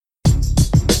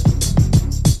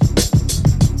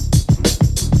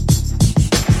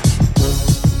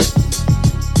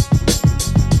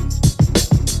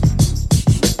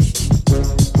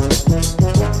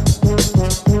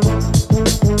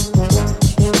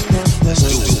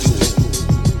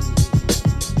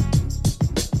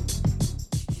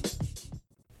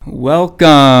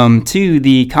Welcome to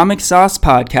the Comic Sauce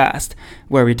Podcast,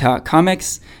 where we talk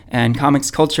comics and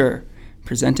comics culture,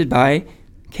 presented by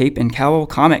Cape and Cowl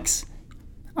Comics.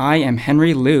 I am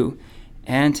Henry Liu,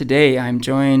 and today I'm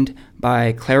joined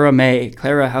by Clara May.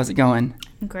 Clara, how's it going?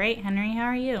 Great, Henry. How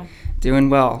are you?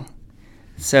 Doing well.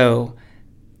 So,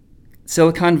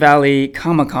 Silicon Valley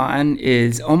Comic-Con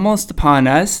is almost upon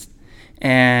us,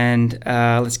 and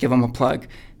let's give them a plug.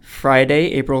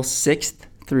 Friday, April 6th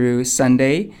through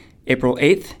Sunday, April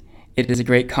 8th. It is a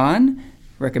great con.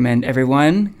 Recommend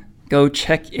everyone go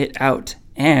check it out.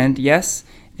 And yes,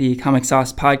 the Comic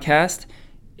Sauce Podcast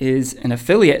is an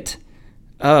affiliate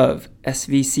of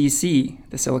SVCC,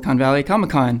 the Silicon Valley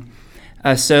Comic-Con.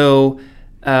 So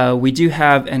we do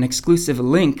have an exclusive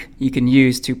link you can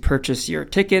use to purchase your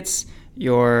tickets,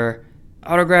 your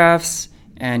autographs,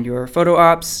 and your photo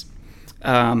ops.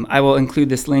 I will include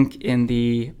this link in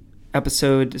the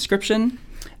episode description,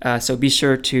 so be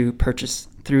sure to purchase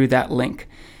through that link.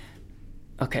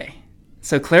 Okay,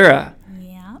 so Clara,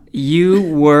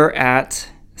 you were at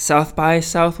South by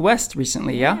Southwest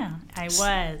recently, yeah? Yeah, I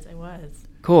was.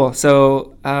 Cool,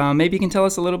 so maybe you can tell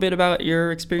us a little bit about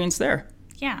your experience there.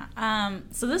 Yeah,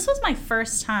 so this was my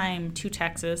first time to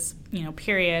Texas,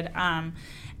 period. And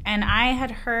I had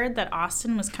heard that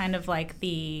Austin was kind of like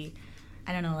the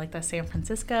San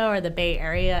Francisco or the Bay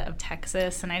Area of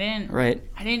Texas, and I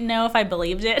didn't know if I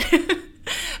believed it.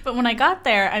 But when I got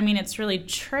there, it's really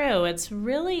true. It's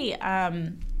really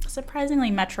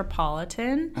surprisingly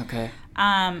metropolitan. Okay.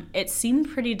 It seemed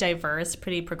pretty diverse,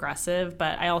 pretty progressive,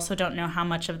 but I also don't know how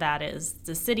much of that is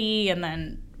the city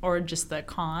or just the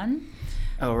con.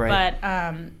 Oh, right.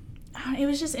 But it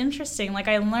was just interesting.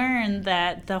 I learned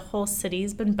that the whole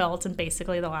city's been built in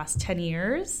basically the last 10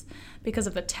 years because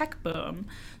of the tech boom.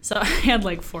 So I had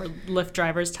 4 Lyft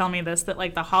drivers tell me this, that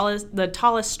the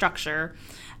tallest structure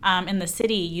in the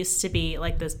city used to be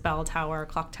this bell tower,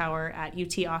 clock tower at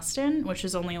UT Austin, which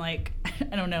is only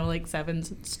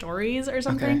 7 stories or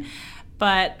something. Okay.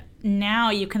 But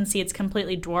now you can see it's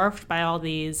completely dwarfed by all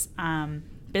these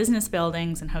business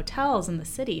buildings and hotels in the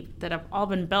city that have all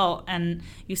been built, and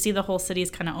you see the whole city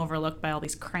is kind of overlooked by all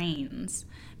these cranes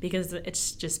because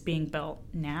it's just being built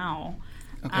now.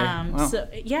 Okay. Wow. So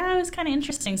yeah, it was kind of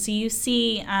interesting. So you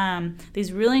see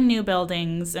these really new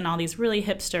buildings and all these really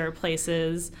hipster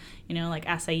places, like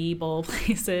acai bowl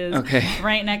places, okay,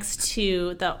 right next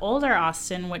to the older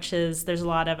Austin, there's a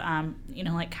lot of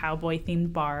cowboy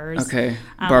themed bars. Okay.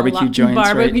 Barbecue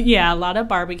joints, right? Yeah, a lot of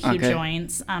barbecue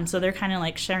joints. So they're kind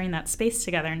of sharing that space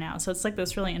together now. So it's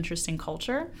this really interesting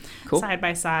culture, side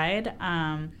by side.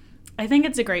 I think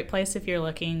it's a great place if you're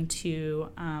looking to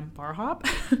bar hop.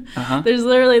 Uh-huh. There's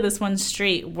literally this one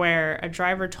street where a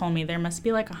driver told me there must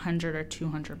be 100 or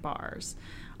 200 bars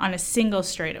on a single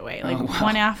straightaway,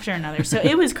 one after another. So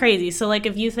it was crazy. So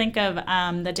if you think of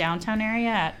the downtown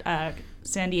area at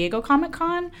San Diego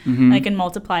Comic-Con, mm-hmm. and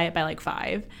multiply it by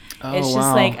 5. It's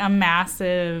just a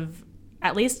massive,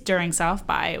 at least during South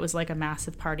by, it was a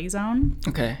massive party zone.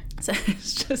 Okay. So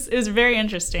it was very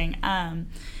interesting.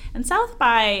 And South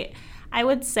by, I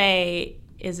would say,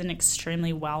 is an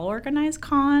extremely well-organized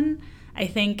con. I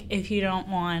think if you don't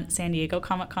want San Diego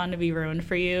Comic-Con to be ruined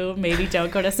for you, maybe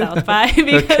don't go to South by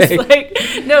because,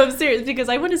 no, I'm serious, because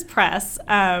I went as press.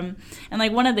 And,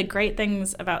 one of the great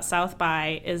things about South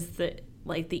by is that,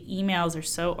 the emails are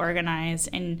so organized,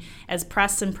 and as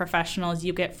press and professionals,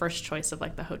 you get first choice of,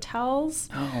 the hotels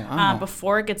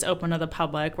before it gets open to the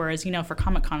public, whereas, for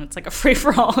Comic-Con, it's a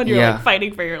free-for-all, and you're,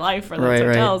 fighting for your life for those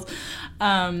hotels.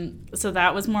 Right. So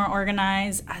that was more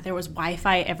organized. There was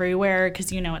Wi-Fi everywhere because,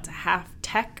 it's a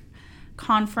half-tech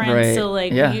conference. Right. So,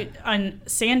 on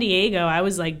San Diego, I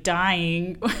was,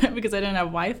 dying because I didn't have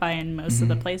Wi-Fi in most mm-hmm. of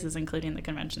the places, including the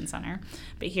convention center.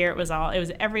 But here it was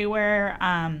everywhere.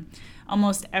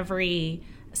 Almost every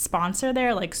sponsor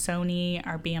there, Sony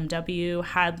or BMW,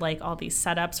 had all these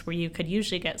setups where you could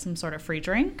usually get some sort of free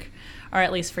drink or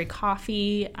at least free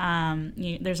coffee.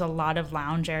 There's a lot of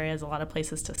lounge areas, a lot of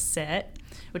places to sit,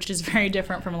 which is very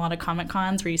different from a lot of Comic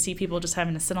Cons where you see people just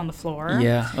having to sit on the floor.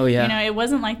 Yeah. Oh, yeah. It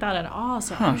wasn't like that at all.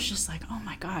 So I was just oh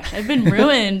my gosh, I've been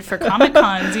ruined for Comic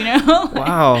Cons,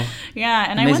 Wow. Yeah.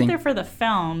 And Amazing. I went there for the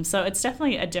film. So it's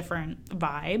definitely a different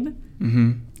vibe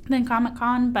mm-hmm. than Comic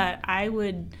Con, but I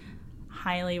would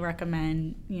highly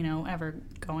recommend, ever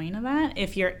going to that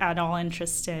if you're at all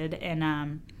interested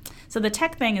in so the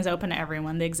tech thing is open to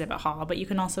everyone, the exhibit hall, but you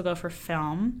can also go for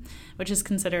film, which is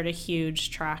considered a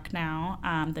huge track now.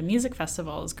 The music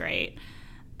festival is great.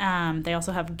 They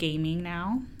also have gaming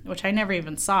now, which I never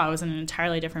even saw. It was in an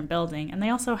entirely different building. And they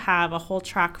also have a whole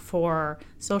track for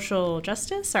social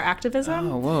justice or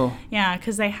activism. Oh, whoa. Yeah,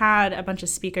 because they had a bunch of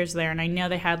speakers there, and I know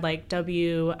they had like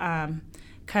Kamui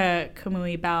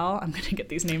Bell. I'm going to get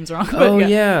these names wrong. Oh,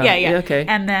 yeah. Yeah, okay.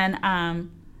 And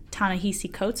then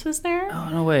Ta-Nehisi Coates was there. Oh,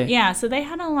 no way. Yeah, so they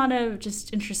had a lot of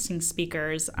just interesting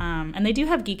speakers. And they do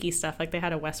have geeky stuff. Like they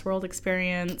had a Westworld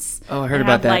experience. Oh, I heard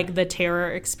about that. Like the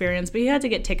Terror experience. But you had to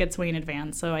get tickets way in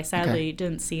advance. So I sadly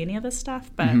didn't see any of this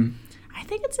stuff. But I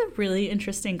think it's a really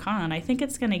interesting con. I think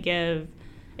it's going to give,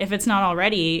 if it's not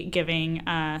already giving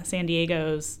San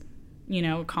Diego's,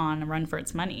 con a run for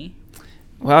its money.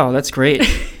 Wow, that's great.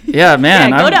 Yeah, man.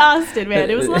 Yeah, go to Austin, man.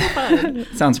 It was a lot of fun.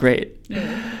 Sounds great.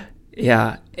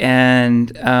 Yeah.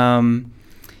 And, I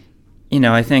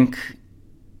think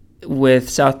with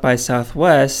South by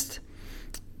Southwest,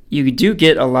 you do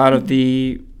get a lot of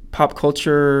the pop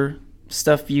culture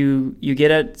stuff you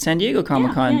get at San Diego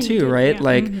Comic-Con too, right? Yeah.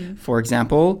 Like, for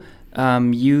example,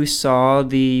 you saw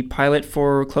the pilot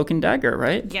for Cloak and Dagger,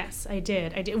 right? Yes, I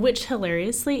did. Which,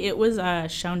 hilariously, it was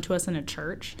shown to us in a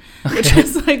church, which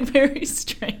was, like, very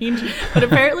strange. But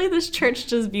apparently this church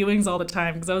does viewings all the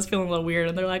time because I was feeling a little weird.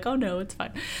 And they're like, oh, no, it's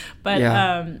fine. But,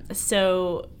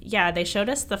 they showed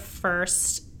us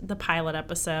the pilot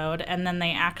episode. And then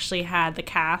they actually had the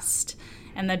cast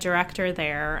and the director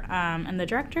there. And the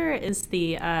director is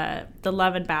the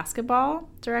Love and Basketball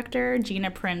director,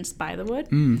 Gina Prince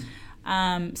Bythewood.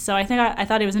 So I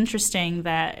thought it was interesting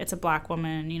that it's a Black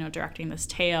woman, directing this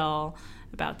tale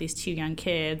about these two young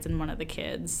kids, and one of the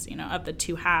kids, of the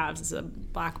two halves is a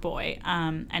Black boy.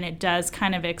 And it does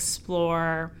kind of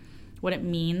explore what it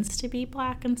means to be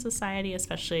Black in society,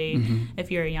 especially if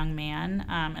you're a young man.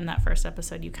 In that first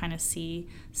episode, you kind of see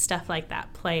stuff like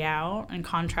that play out and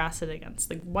contrast it against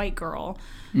the white girl.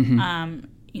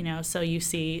 So you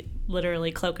see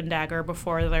literally Cloak and Dagger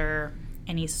before they're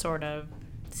any sort of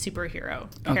superhero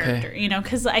character,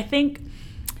 because I think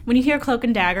when you hear Cloak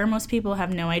and Dagger, most people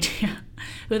have no idea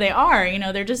who they are.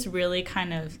 They're just really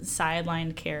kind of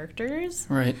sidelined characters.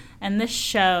 Right. And this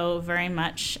show very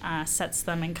much sets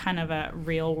them in kind of a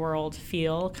real world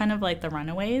feel, kind of like the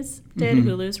Runaways did,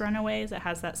 Hulu's Runaways. It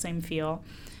has that same feel.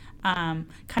 Kind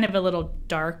of a little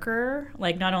darker,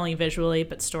 like not only visually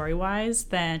but story-wise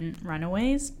than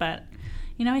Runaways. But,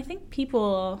 I think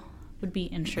people would be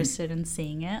interested in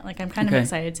seeing it. Like, I'm kind of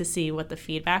excited to see what the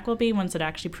feedback will be once it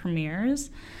actually premieres,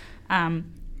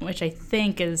 which I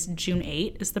think is June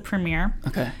 8 is the premiere.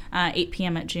 8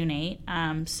 p.m. at June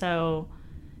 8. So,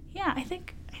 yeah, I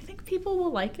think people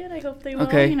will like it. I hope they will.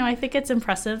 I think it's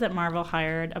impressive that Marvel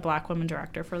hired a Black woman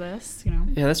director for this.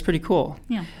 Yeah, that's pretty cool.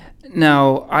 Yeah.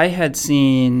 Now, I had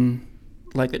seen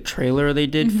like a trailer they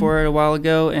did for it a while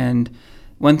ago, and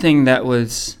one thing that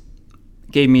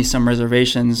gave me some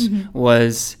reservations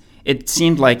was it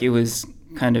seemed like it was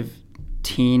kind of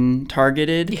teen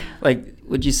targeted. Yeah. Like,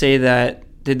 would you say that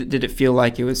did it feel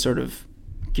like it was sort of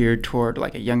geared toward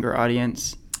like a younger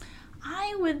audience?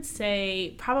 I would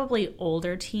say probably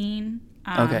older teen,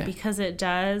 because it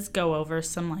does go over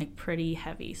some like pretty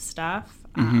heavy stuff.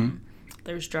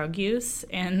 There's drug use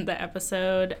in the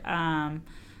episode.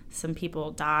 Some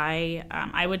people die.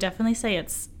 I would definitely say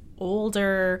it's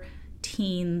older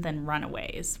teen than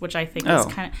Runaways, which I think is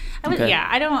kind of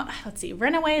let's see,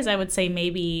 Runaways I would say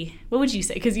maybe, what would you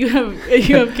say, because you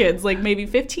have kids, like maybe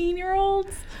 15-year-olds?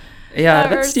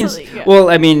 That seems well,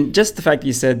 I mean, just the fact that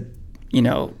you said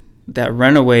that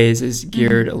Runaways is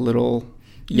geared a little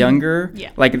younger,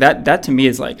 like that to me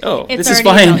is like, this is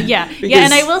fine. Because,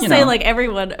 and I will say, like,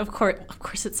 everyone, of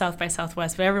course it's South by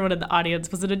Southwest, but everyone in the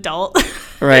audience was an adult.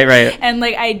 right And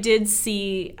like I did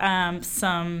see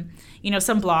some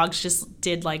blogs just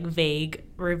did like vague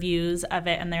reviews of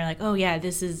it, and they're like, oh yeah,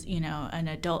 this is an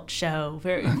adult show,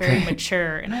 very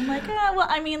mature. And I'm like, well,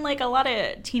 I mean, like, a lot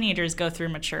of teenagers go through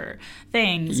mature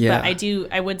things, but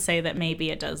I would say that maybe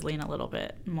it does lean a little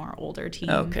bit more older teen.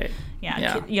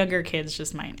 Younger kids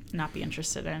just might not be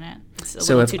interested in it. It's a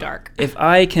little too dark. If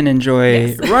I can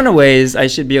enjoy Runaways, I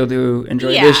should be able to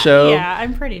enjoy this show.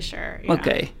 I'm pretty sure.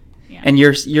 And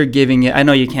you're giving it, I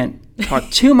know you can't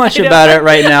talk too much about it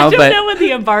right now, but I don't know when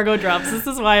the embargo drops. This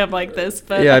is why I'm like this.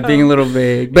 But being a little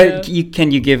vague. But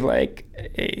can you give like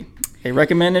a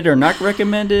recommended or not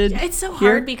recommended? It's so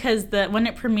hard because when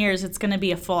it premieres, it's going to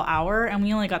be a full hour, and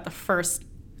we only got the first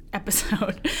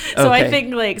episode. So I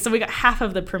think we got half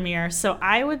of the premiere. So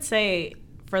I would say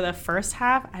for the first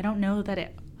half, I don't know that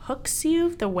it hooks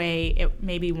you the way it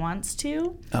maybe wants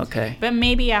to. Okay. But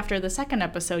maybe after the second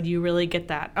episode, you really get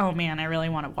that, oh man, I really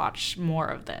want to watch more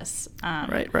of this.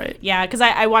 Right. Yeah, because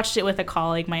I watched it with a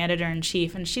colleague, my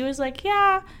editor-in-chief, and she was like,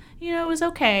 yeah, it was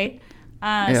okay.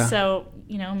 So,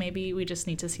 maybe we just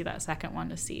need to see that second one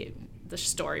to see the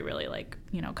story really,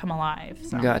 come alive.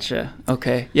 So. Gotcha.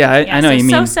 Okay. Yeah, I know what you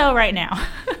mean. So right now.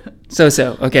 So.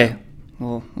 Okay.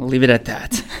 We'll leave it at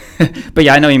that. But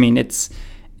yeah, I know what you mean.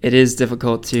 It is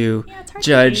difficult to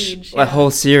judge a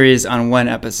whole series on one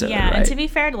episode. Yeah, right? And to be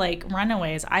fair,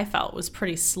 Runaways, I felt was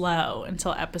pretty slow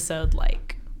until episode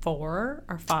 4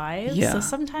 or 5. Yeah. So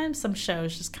sometimes some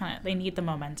shows just they need the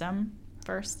momentum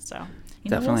first. So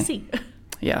Definitely. We'll see.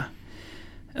 Yeah.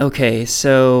 Okay,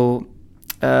 so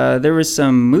there was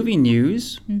some movie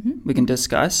news we can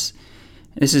discuss.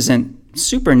 This isn't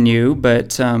super new, but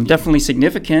definitely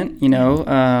significant,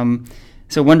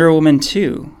 So Wonder Woman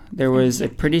 2, there was a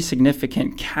pretty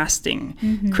significant casting.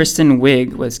 Kristen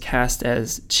Wiig was cast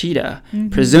as Cheetah,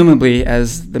 presumably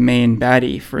as the main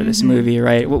baddie for this movie,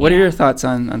 right? What are your thoughts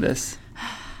on this?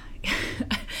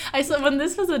 I saw when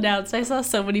this was announced, I saw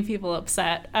so many people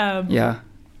upset.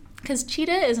 Because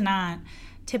Cheetah is not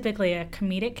typically a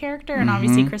comedic character, and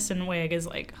obviously Kristen Wiig is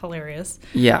hilarious.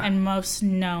 Yeah. And most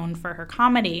known for her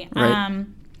comedy. Right.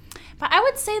 But I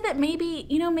would say that maybe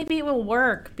it will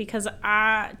work because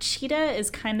Cheetah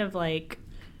is kind of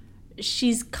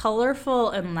she's colorful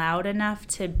and loud enough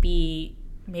to be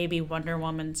maybe Wonder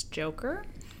Woman's Joker,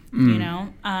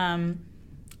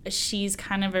 She's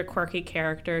kind of a quirky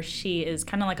character. She is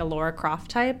kind of like a Lara Croft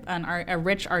type, a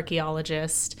rich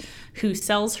archaeologist who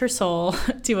sells her soul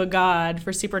to a god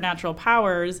for supernatural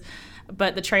powers,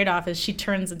 but the trade-off is she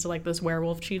turns into this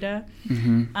werewolf cheetah.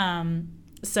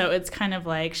 So it's kind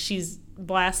of she's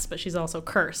blessed, but she's also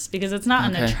cursed because it's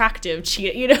not an attractive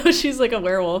cheetah. She's like a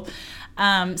werewolf.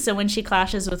 So when she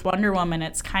clashes with Wonder Woman,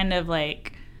 it's kind of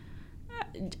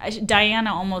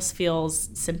Diana almost feels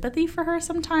sympathy for her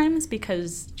sometimes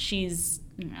because she's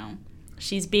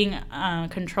being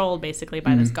controlled basically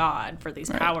by this god for these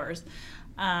powers.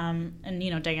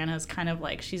 And Diana's kind of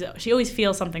she always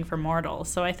feels something for mortals.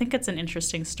 So I think it's an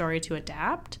interesting story to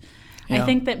adapt. Yeah. I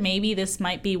think that maybe this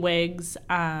might be Wiig's,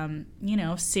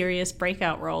 serious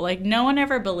breakout role. No one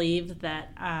ever believed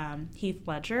that Heath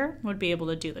Ledger would be able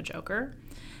to do the Joker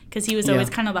because he was always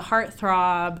kind of the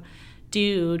heartthrob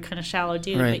dude, kind of shallow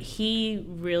dude, but he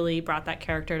really brought that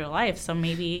character to life. So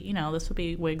maybe, this would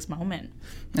be Wiig's moment.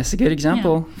 That's a good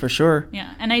example, for sure.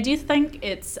 Yeah, and I do think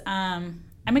it's...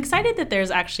 I'm excited that there's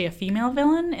actually a female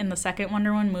villain in the second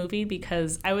Wonder Woman movie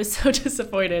because I was so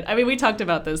disappointed. I mean, we talked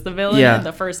about this. The villain in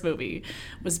the first movie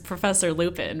was Professor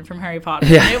Lupin from Harry Potter.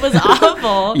 Yeah. And it was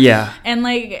awful. Yeah. And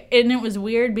it was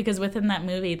weird because within that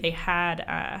movie they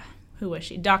had who was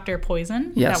she? Dr.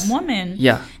 Poison, that woman.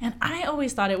 Yeah. And I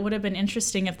always thought it would have been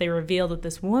interesting if they revealed that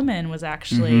this woman was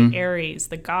actually Ares,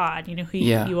 the god, who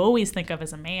you always think of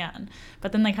as a man.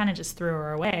 But then they kind of just threw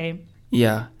her away.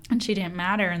 Yeah. And she didn't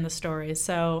matter in the story.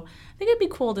 So I think it'd be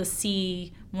cool to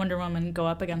see Wonder Woman go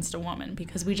up against a woman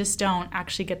because we just don't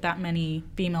actually get that many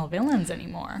female villains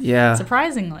anymore. Yeah.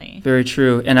 Surprisingly. Very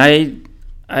true. And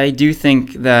I do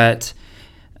think that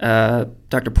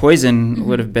Dr. Poison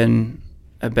would have been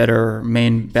a better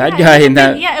main bad guy in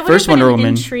that first Wonder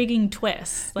Woman. Intriguing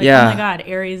twist. Oh my God,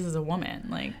 Ares is a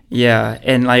woman. Yeah,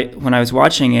 and when I was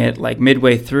watching it,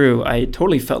 midway through, I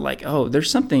totally felt oh, there's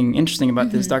something interesting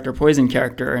about this Dr. Poison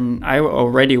character, and I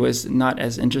already was not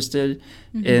as interested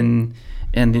in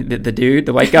the dude,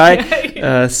 the white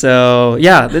guy. So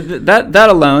yeah, that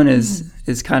alone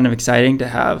is kind of exciting to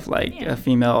have a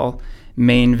female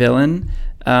main villain.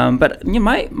 But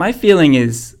my feeling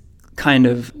is kind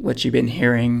of what you've been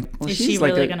hearing. Well, is she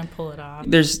really going to pull it off?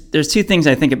 There's two things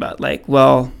I think about.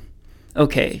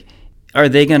 Okay, are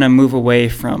they going to move away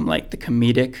from the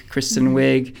comedic Kristen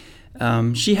Wiig?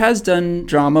 She has done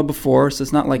drama before, so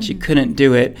it's not like she couldn't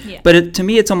do it. Yeah. But to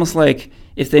me, it's almost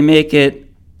if they make it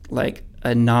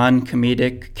a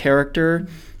non-comedic character,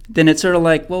 then it's sort of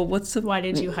well, what's the... Why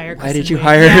did you hire Kristen Why did you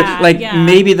Wiig? hire...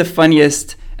 maybe the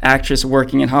funniest actress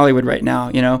working in Hollywood right now,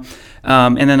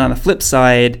 And then on the flip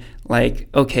side...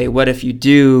 okay, what if you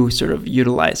do sort of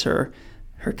utilize her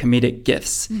comedic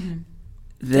gifts? Then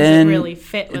does it really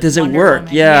fit with does it Wonder work?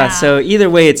 Woman? Yeah. So either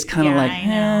way, it's kind of I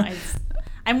know.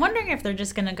 I'm wondering if they're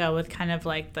just gonna go with kind of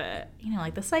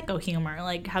the psycho humor,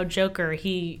 how Joker,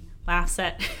 he laughs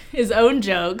at his own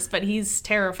jokes, but he's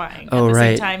terrifying at the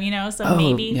same time, So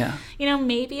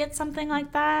maybe it's something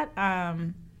like that.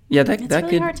 Yeah, it's that really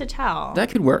could, hard to tell.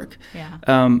 That could work. Yeah.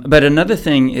 But another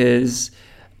thing is,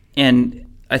 and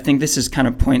I think this is kind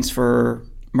of points for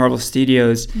Marvel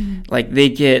Studios, like they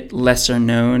get lesser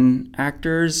known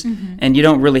actors, and you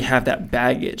don't really have that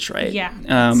baggage, right?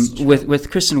 Yeah. With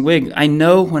Kristen Wiig, I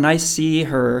know when I see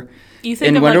her. You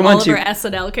think of Wonder like all of Woman her 2,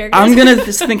 SNL characters. I'm gonna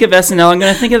just think of SNL. I'm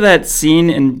gonna think of that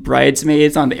scene in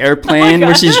Bridesmaids on the airplane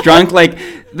where she's drunk. Like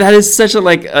that is such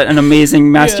an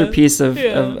amazing masterpiece of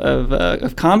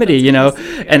comedy, you know.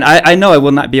 And I know I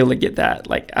will not be able to get that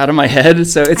like out of my head.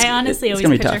 So I honestly it's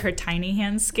always picture tough. her Tiny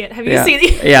Hands skit. Have you seen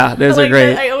it? Yeah, those like, are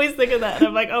great. I always think of that, and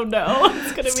I'm like, oh no,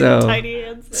 it's gonna be the Tiny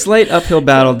Hands thing. Slight uphill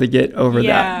battle to get over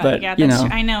that, but yeah, you know,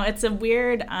 I know it's a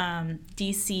weird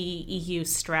DC EU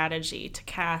strategy to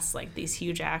cast like these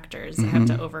huge actors that have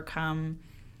to overcome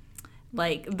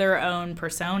like their own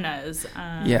personas.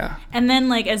 And then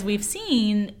like as we've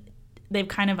seen, they've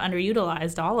kind of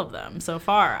underutilized all of them so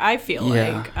far. I feel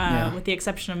with the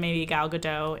exception of maybe Gal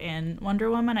Gadot in Wonder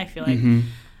Woman, I feel like.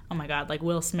 Oh my God, like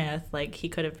Will Smith, like he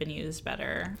could have been used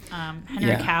better.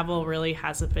 Henry Cavill really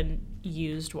hasn't been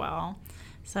used well.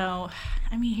 So,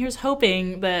 I mean, here's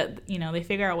hoping that, you know, they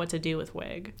figure out what to do with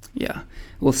Wiig. Yeah,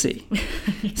 we'll see.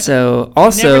 So,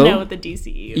 also... You never know with the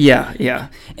DCEU. Yeah.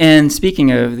 And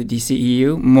speaking of the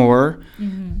DCEU, more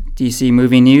DC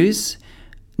movie news.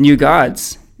 New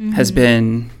Gods has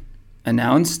been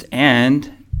announced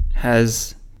and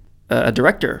has a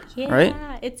director, right?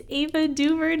 Yeah, it's Ava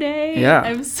DuVernay. Yeah.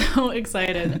 I'm so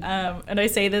excited. And I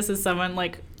say this as someone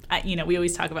like... you know, we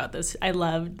always talk about this. I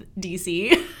love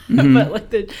DC, but like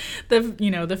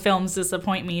the films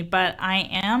disappoint me. But I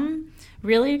am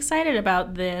really excited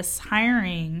about this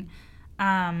hiring.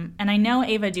 And I know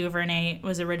Ava DuVernay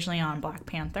was originally on Black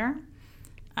Panther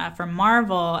for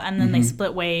Marvel, and then they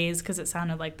split ways because it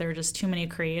sounded like there were just too many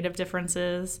creative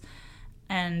differences.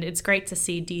 And it's great to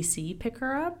see DC pick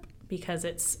her up, because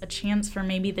it's a chance for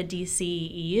maybe the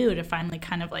DCEU to finally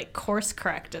kind of like course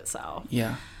correct itself.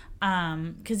 Yeah.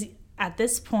 Because at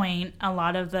this point, a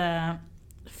lot of the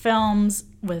films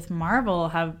with Marvel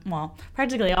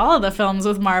practically all of the films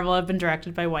with Marvel have been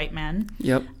directed by white men.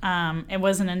 Yep. It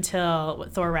wasn't until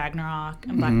Thor Ragnarok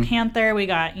and Black Panther we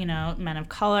got, you know, men of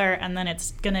color, and then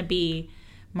it's going to be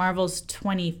Marvel's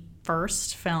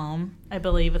 21st film, I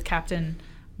believe, with Captain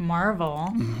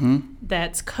Marvel,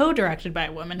 that's co-directed by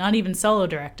a woman, not even solo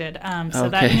directed. So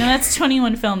that, you know, that's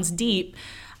 21 films deep.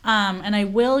 And I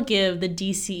will give the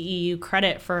DCEU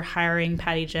credit for hiring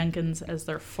Patty Jenkins as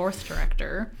their fourth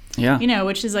director. Yeah. You know,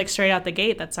 which is like straight out the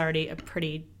gate, that's already a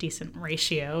pretty decent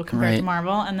ratio compared to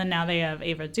Marvel. And then now they have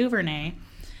Ava DuVernay.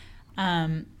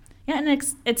 And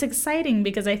it's exciting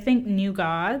because I think New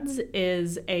Gods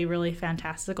is a really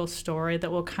fantastical story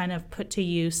that will kind of put to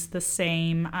use the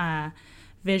same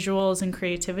visuals and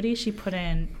creativity she put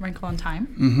in Wrinkle in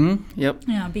Time. Yep.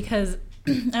 Yeah, because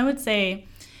I would say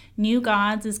New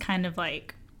Gods is kind of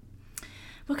like,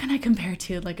 what can I compare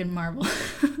to like in Marvel?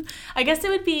 I guess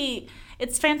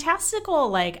it's fantastical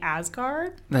like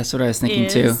Asgard. That's what I was thinking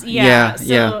too.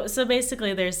 So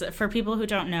basically there's, for people who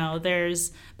don't know,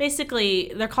 there's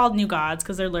basically, they're called New Gods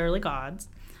because they're literally gods,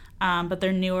 but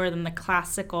they're newer than the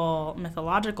classical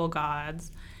mythological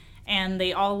gods. And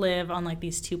they all live on like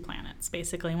these two planets,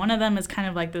 basically. One of them is kind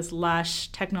of like this lush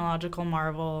technological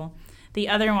marvel. The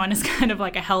other one is kind of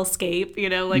like a hellscape, you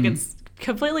know, like it's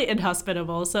completely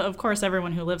inhospitable. So, of course,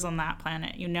 everyone who lives on that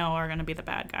planet, you know, are going to be the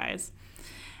bad guys.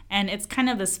 And it's kind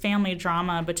of this family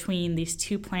drama between these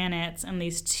two planets and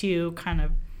these two kind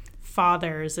of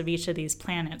fathers of each of these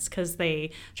planets, because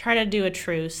they try to do a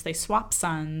truce, they swap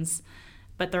sons,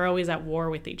 but they're always at war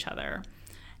with each other.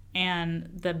 And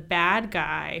the bad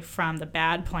guy from the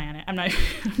bad planet, I'm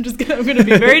going to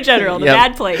be very general, the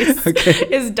bad place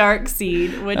is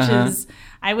Darkseid, which is,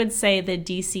 I would say, the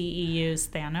DCEU's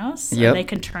Thanos. So they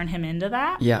can turn him into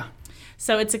that. Yeah.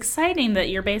 So it's exciting that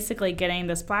you're basically getting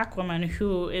this black woman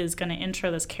who is going to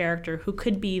intro this character who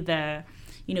could be the,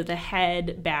 you know, the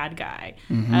head bad guy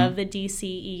of the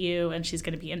DCEU, and she's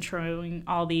going to be introing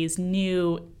all these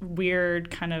new, weird,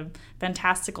 kind of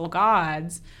fantastical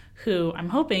gods who I'm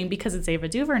hoping, because it's Ava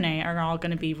DuVernay, are all going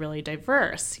to be really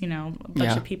diverse, you know, a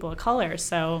bunch of people of color.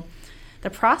 So the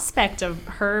prospect of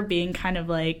her being kind of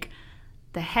like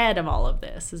the head of all of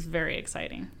this is very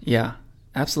exciting. Yeah,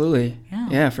 absolutely.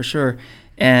 Yeah, for sure.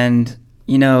 And,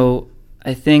 you know,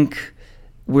 I think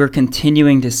we're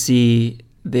continuing to see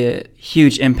the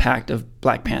huge impact of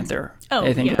Black Panther.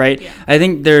 I think, right? Yeah. I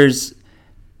think there's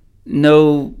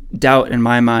no doubt in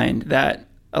my mind that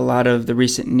a lot of the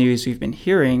recent news we've been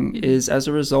hearing is as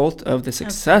a result of the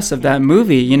success of that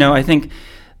movie. You know, I think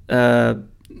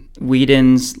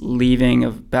Whedon's leaving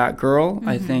of Batgirl,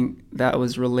 I think that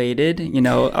was related. You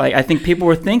know, like, I think people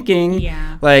were thinking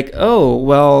like, oh,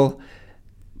 well,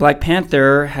 Black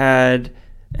Panther had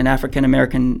an African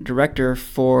American director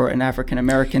for an African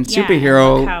American Yeah,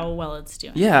 superhero. and look how well it's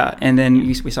doing. Yeah, and then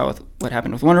we saw with what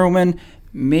happened with Wonder Woman.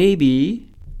 Maybe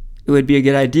it would be a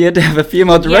good idea to have a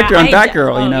female director on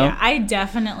Batgirl. Yeah, I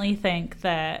definitely think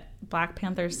that Black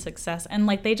Panther's success, and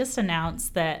like they just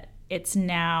announced that it's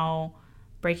now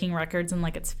breaking records in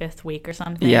like its 5th week or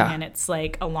something, and it's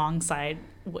like alongside,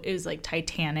 it was like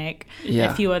Titanic,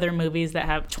 a few other movies that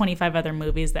have 25 other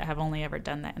movies that have only ever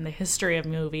done that in the history of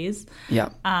movies.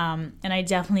 And I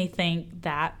definitely think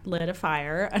that lit a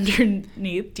fire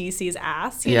underneath DC's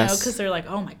ass, you know, because they're like,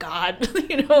 oh my god,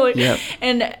 you know,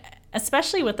 and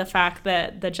especially with the fact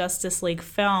that the Justice League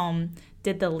film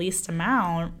did the least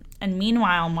amount. And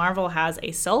meanwhile, Marvel has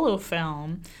a solo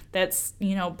film that's,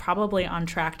 you know, probably on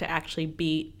track to actually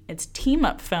beat its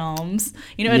team-up films.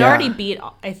 You know, it already beat,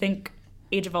 I think,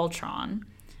 Age of Ultron.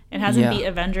 It hasn't beat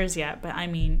Avengers yet, but I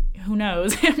mean, who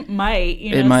knows? It might,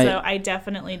 you know. It might. So I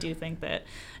definitely do think that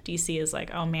DC is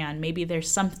like, oh man, maybe there's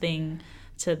something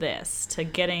to this, to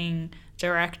getting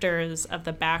directors of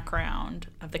the background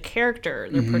of the character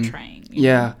they're portraying.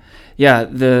 Yeah.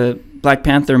 The Black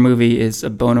Panther movie is a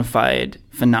bona fide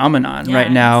phenomenon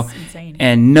right now,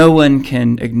 and no one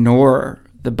can ignore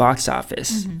the box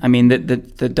office. I mean,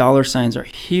 the dollar signs are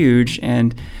huge,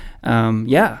 and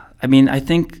I mean, I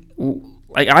think,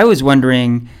 like, I was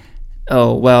wondering,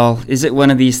 oh well, is it one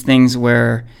of these things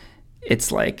where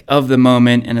it's like of the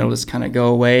moment and it'll just kind of go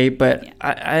away? But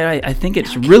I think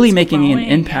it's really making an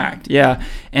impact.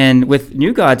 And with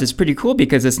New Gods, it's pretty cool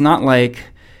because it's not like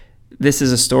this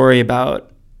is a story about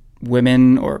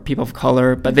women or people of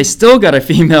color, but they still got a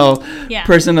female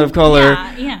person of color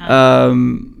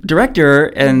director,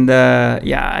 and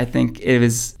I think it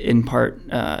was in part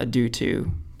due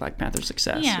to Black Panther's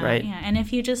success, right? Yeah, and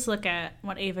if you just look at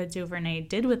what Ava DuVernay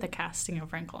did with the casting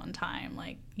of Wrinkle in Time,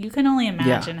 like, you can only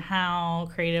imagine how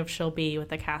creative she'll be with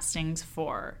the castings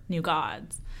for New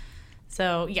Gods.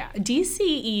 So,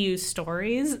 DCEU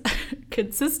stories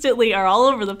consistently are all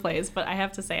over the place, but I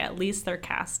have to say, at least their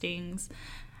castings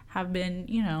have been,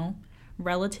 you know,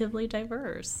 relatively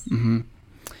diverse.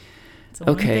 So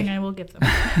one thing I will give them.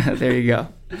 There you go.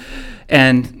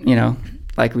 And, you know,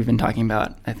 like we've been talking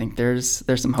about, I think there's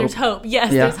some hope. There's hope.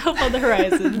 Yes, there's hope on the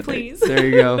horizon, please. There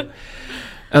you go.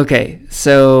 Okay,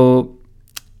 so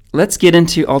let's get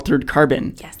into Altered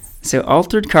Carbon. Yes. So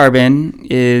Altered Carbon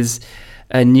is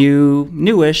a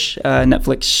newish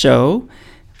Netflix show,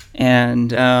 and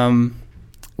the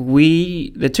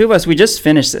two of us, we just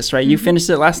finished this, right? You finished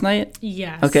it last night?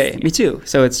 Yes. Okay, me too.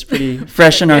 So it's pretty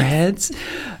fresh in our heads.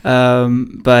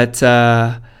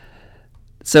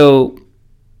 So,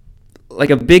 like,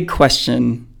 a big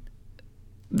question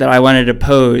that I wanted to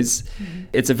pose,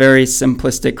 it's a very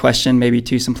simplistic question, maybe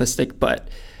too simplistic, but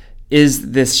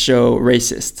is this show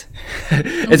racist?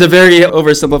 It's a very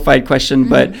oversimplified question,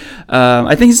 but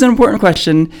I think it's an important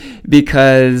question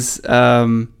because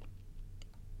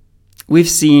we've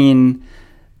seen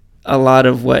a lot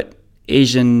of what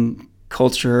Asian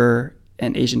culture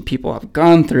and Asian people have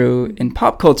gone through in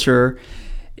pop culture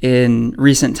in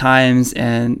recent times,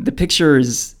 and the picture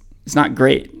is not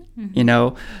great, you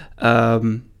know?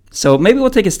 So maybe we'll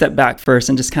take a step back first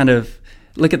and just kind of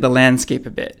look at the landscape a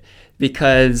bit,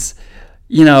 because,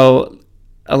 you know,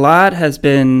 a lot has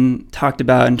been talked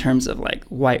about in terms of like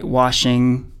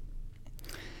whitewashing,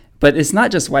 but it's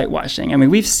not just whitewashing. I mean,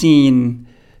 we've seen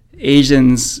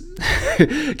Asians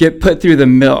get put through the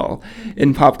mill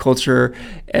in pop culture,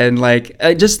 and like,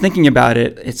 just thinking about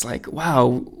it, it's like,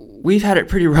 wow, we've had it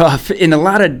pretty rough in a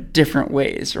lot of different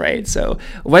ways, right? So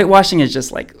whitewashing is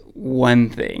just like one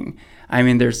thing. I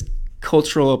mean, there's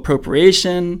cultural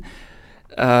appropriation.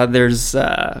 There's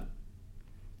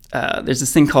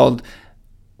this thing called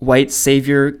white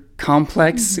savior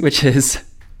complex, which is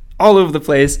all over the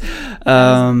place.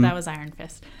 That was Iron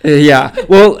Fist. Yeah.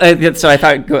 Well, so I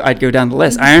thought I'd go down the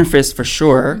list. Iron Fist for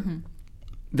sure.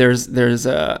 There's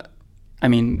I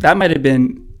mean, that might have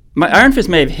been. Iron Fist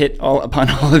may have hit upon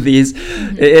all of these,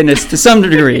 and it's to some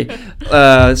degree.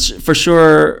 For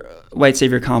sure, white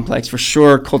savior complex. For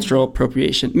sure, cultural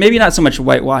appropriation. Maybe not so much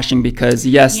whitewashing, because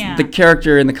the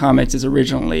character in the comics is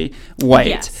originally white.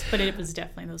 Yes, but it was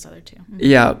definitely those other two.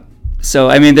 Yeah. So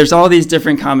I mean, there's all these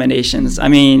different combinations. I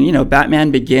mean, you know, Batman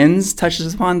Begins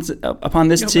touches upon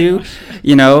this too. Gosh.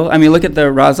 You know, I mean, look at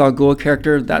the Ra's al Ghul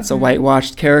character. That's a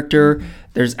whitewashed character.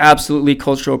 There's absolutely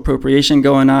cultural appropriation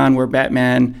going on, where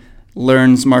Batman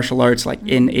learns martial arts like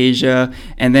in Asia,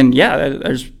 and then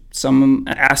there's some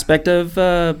aspect of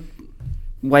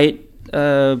white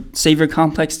savior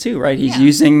complex too, right? He's Yeah.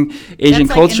 using Asian That's, like,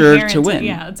 culture inherent to win.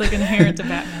 Yeah, it's like inherent to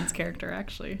Batman's character,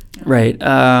 actually. Yeah. Right.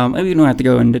 We don't have to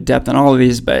go into depth on all of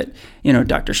these, but,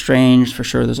 Doctor Strange, for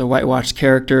sure, there's a whitewashed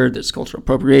character. There's cultural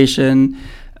appropriation.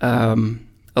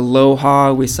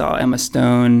 Aloha, we saw Emma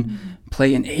Stone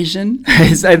play an Asian.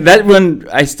 That one,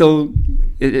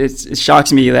 it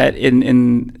shocks me that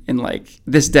in like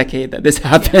this decade that this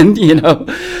happened,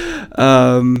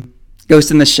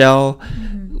 Ghost in the Shell,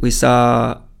 we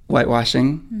saw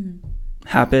whitewashing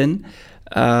happen.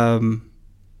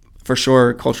 For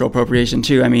sure, cultural appropriation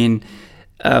too. I mean,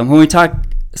 when we talk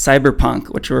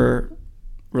cyberpunk, which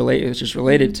is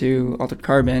related to Altered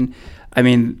Carbon, I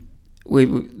mean,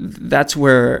 that's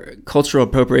where cultural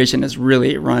appropriation has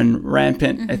really run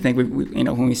rampant. I think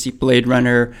when we see Blade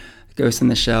Runner, Ghost in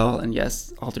the Shell, and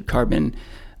yes, Altered Carbon,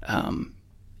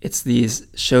 it's these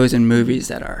shows and movies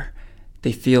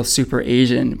they feel super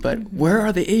Asian, but where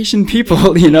are the Asian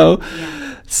people? Yeah.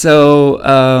 So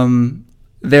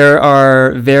there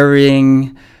are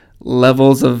varying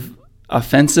levels of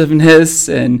offensiveness,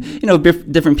 and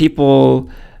different people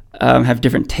have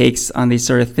different takes on these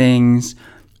sort of things.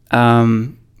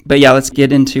 But yeah, let's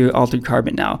get into Altered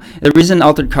Carbon now. The reason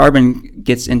Altered Carbon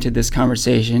gets into this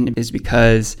conversation is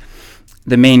because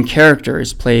the main character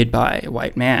is played by a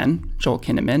white man, Joel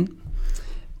Kinnaman,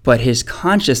 but his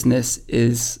consciousness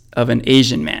is of an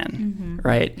Asian man,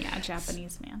 right? Yeah,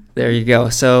 Japanese man. There you go.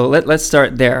 So let's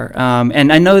start there.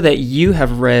 And I know that you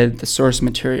have read the source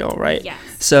material, right? Yes.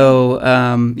 So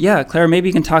Clara, maybe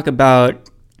you can talk about,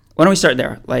 why don't we start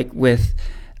there, like with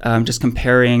just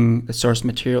comparing the source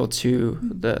material to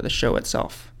the show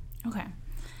itself. Okay.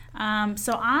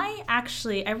 So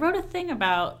I wrote a thing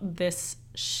about this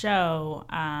show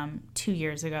 2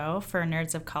 years ago for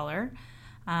Nerds of Color.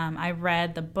 I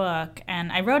read the book,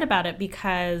 and I wrote about it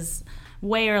because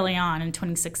way early on in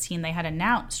 2016, they had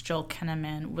announced Joel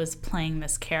Kinnaman was playing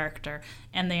this character.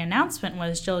 And the announcement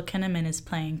was Joel Kinnaman is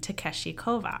playing Takeshi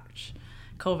Kovacs.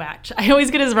 I always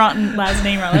get his last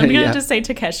name wrong. I'm going to just say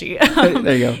Takeshi.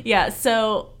 There you go. Yeah,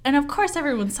 so, and of course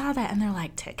everyone saw that and they're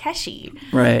like, Takeshi.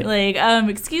 Right. Like,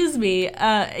 excuse me.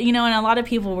 And a lot of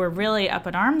people were really up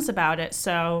in arms about it.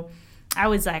 So I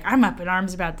was like, I'm up in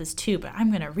arms about this too, but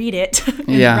I'm going to read it and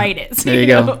write it. There you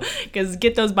go. Because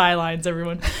get those bylines,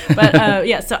 everyone.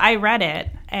 But so I read it,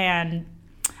 and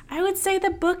I would say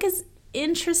the book is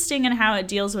interesting in how it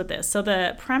deals with this. So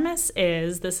the premise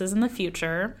is this is in the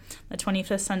future, the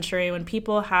 25th century, when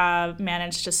people have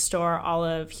managed to store all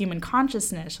of human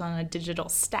consciousness on a digital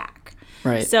stack.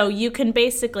 Right. So you can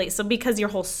basically, because your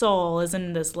whole soul is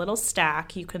in this little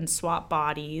stack, you can swap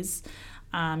bodies.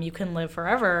 You can live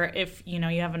forever if you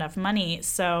have enough money.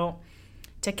 So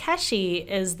Takeshi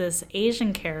is this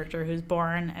Asian character who's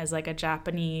born as like a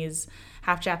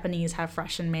half Japanese, half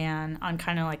Russian man on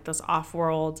kind of like this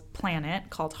off-world planet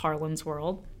called Harlan's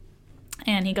World.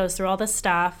 And he goes through all this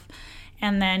stuff,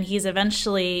 and then he's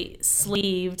eventually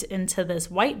sleeved into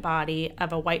this white body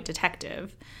of a white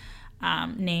detective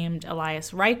named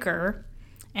Elias Riker,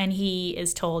 and he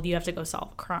is told, you have to go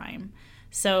solve a crime.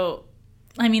 So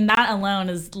I mean, that alone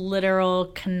is literal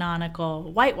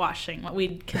canonical whitewashing, what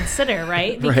we'd consider,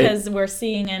 right? Because we're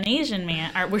seeing an Asian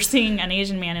man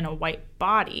in a white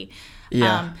body.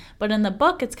 Yeah. But in the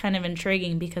book, it's kind of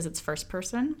intriguing because it's first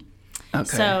person. Okay.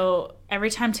 So every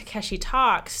time Takeshi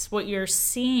talks, what you're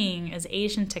seeing is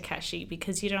Asian Takeshi,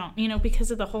 because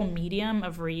because of the whole medium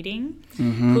of reading,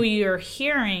 who you're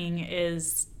hearing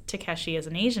is Takeshi as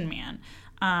an Asian man.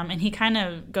 And he kind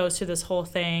of goes through this whole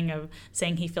thing of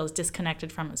saying he feels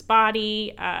disconnected from his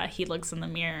body. He looks in the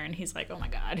mirror and he's like, oh my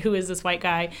God, who is this white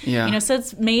guy? Yeah. So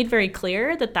it's made very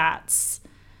clear that that's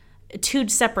two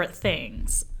separate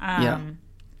things.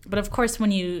 But of course,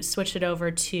 when you switch it over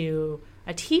to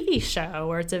a TV show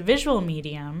where it's a visual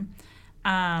medium,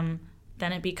 then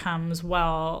it becomes,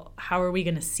 well, how are we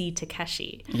going to see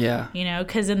Takeshi? Yeah.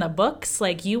 Because in the books,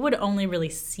 like, you would only really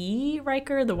see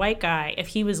Riker, the white guy, if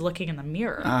he was looking in the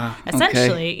mirror,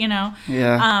 essentially,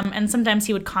 Yeah. And sometimes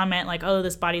he would comment like, oh,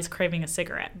 this body's craving a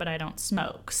cigarette, but I don't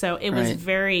smoke. So it was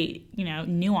very,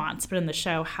 nuanced. But in the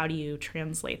show, how do you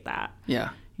translate that? Yeah.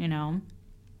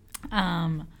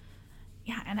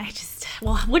 Yeah, and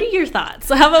what are your thoughts?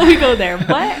 So how about we go there?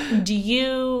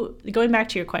 Going back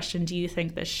to your question, do you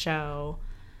think this show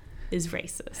is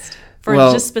racist?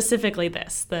 Just specifically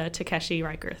the Takeshi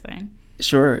Riker thing?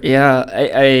 Sure, yeah.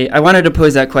 I wanted to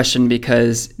pose that question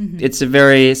because it's a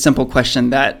very simple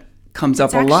question that comes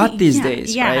up a lot these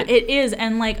days, yeah, right? Yeah, it is.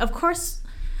 And, like, of course,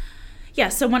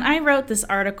 so when I wrote this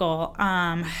article,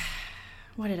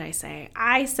 what did I say?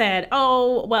 I said,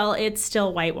 oh, well, it's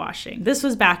still whitewashing. This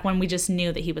was back when we just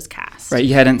knew that he was cast. Right,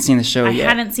 you hadn't seen the show yet. I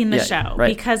hadn't seen the Yeah, show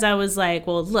right. because I was like,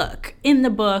 well, look, in the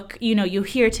book, you know, you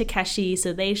hear Takeshi,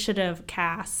 so they should have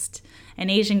cast an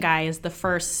Asian guy as the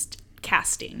first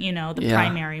casting, you know, the Yeah.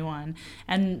 primary one.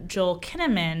 And Joel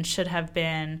Kinnaman should have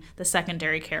been the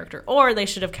secondary character, or they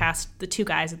should have cast the two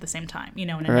guys at the same time, you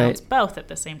know, and announced both at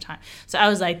the same time. So I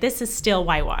was like, this is still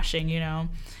whitewashing, you know.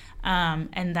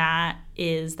 And that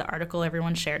is the article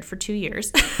everyone shared for 2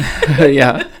 years.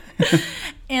 Yeah.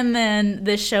 And then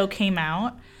this show came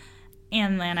out,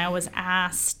 and then I was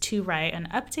asked to write an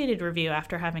updated review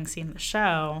after having seen the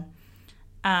show.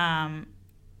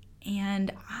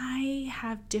 And I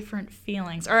have different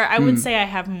feelings, or I would say I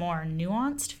have more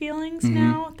nuanced feelings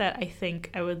now that I think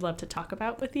I would love to talk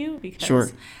about with you, because Sure.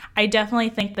 I definitely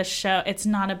think the show, it's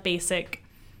not a basic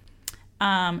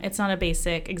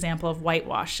example of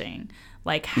whitewashing,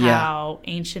 like how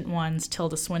Ancient One's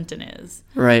Tilda Swinton is.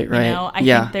 Right, right. You know, I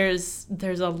yeah. think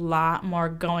there's a lot more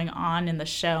going on in the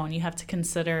show, and you have to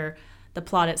consider the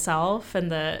plot itself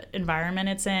and the environment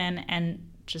it's in, and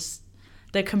just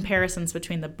the comparisons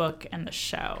between the book and the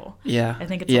show. Yeah. I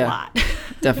think it's a lot.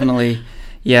 Definitely.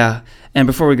 Yeah. And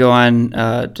before we go on,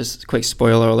 just a quick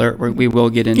spoiler alert, we will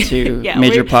get into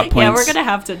major plot points. Yeah, we're going to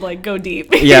have to like go deep.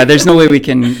 Yeah, there's no way we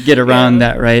can get around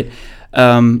that, right?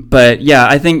 But yeah,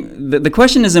 I think the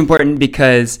question is important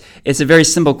because it's a very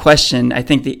simple question. I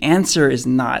think the answer is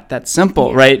not that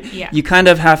simple, right? Yeah. You kind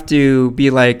of have to be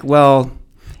like, well,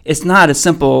 it's not a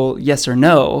simple yes or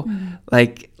no.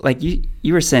 Like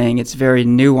you were saying, it's very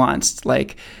nuanced.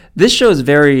 Like this show is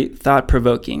very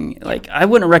thought-provoking. Like I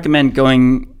wouldn't recommend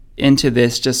going into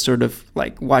this just sort of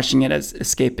like watching it as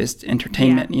escapist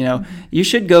entertainment. You know, you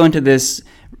should go into this,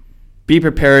 be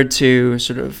prepared to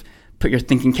sort of put your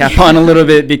thinking cap on a little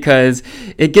bit, because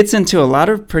it gets into a lot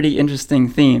of pretty interesting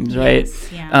themes, right?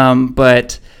 Yes, yeah.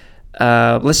 But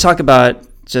let's talk about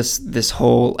just this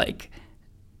whole like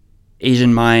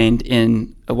Asian mind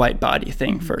in a white body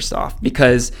thing first off,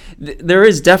 because there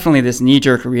is definitely this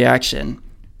knee-jerk reaction.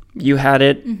 You had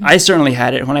it. I certainly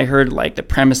had it when I heard like the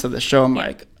premise of the show. I'm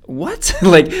like, what?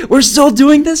 Like we're still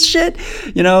doing this shit,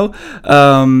 you know?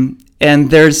 And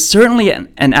there's certainly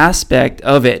an aspect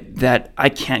of it that I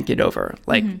can't get over,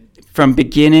 like from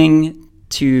beginning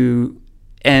to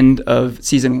end of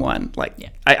season 1.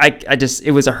 Like I just,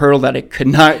 it was a hurdle that I could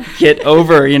not get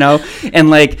over, you know? And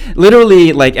like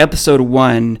literally like episode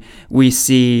 1, we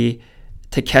see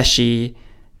Takeshi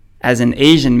as an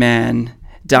Asian man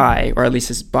die, or at least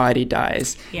his body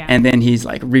dies. Yeah. And then he's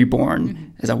like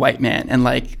reborn as a white man. And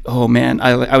like, oh man,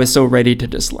 I was so ready to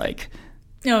just like,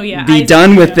 be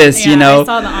done with this, you know? I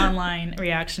saw the online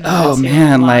reaction. Oh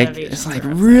man, like it's like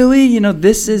really, you know,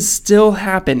 this is still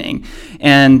happening.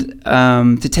 And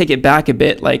to take it back a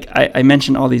bit, like I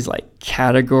mentioned all these like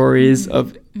categories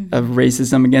of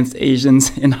racism against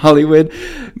Asians in Hollywood.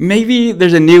 Maybe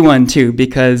there's a new one too,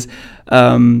 because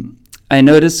I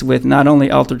noticed with not only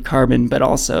Altered Carbon but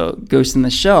also Ghost in the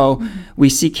Shell, we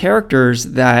see characters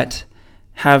that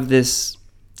have this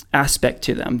aspect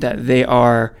to them, that they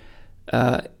are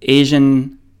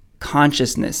Asian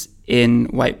consciousness in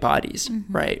white bodies,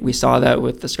 right? We saw that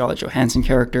with the Scarlett Johansson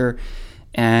character,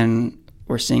 and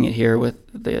we're seeing it here with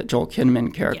the Joel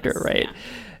Kinnaman character, right? Yeah.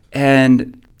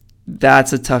 And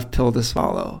that's a tough pill to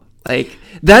swallow. Like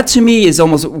that to me is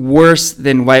almost worse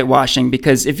than whitewashing,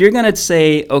 because if you're gonna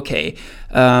say, okay,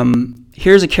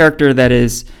 here's a character that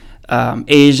is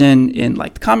Asian in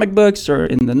like the comic books or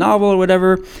in the novel or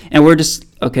whatever, and we're just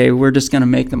gonna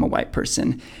make them a white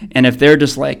person, and if they're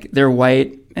just like they're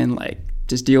white and like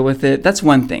just deal with it, that's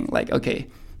one thing. Like, okay,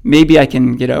 maybe I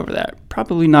can get over that.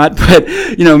 Probably not, but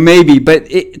you know, maybe. But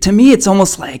to me, it's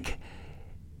almost like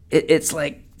it's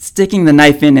like sticking the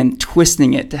knife in and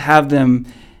twisting it to have them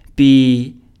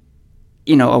be,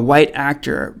 you know, a white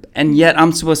actor, and yet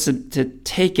I'm supposed to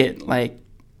take it like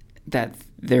that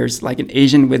there's like an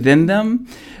Asian within them.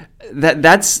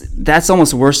 That's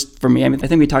almost worse for me. I mean, I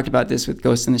think we talked about this with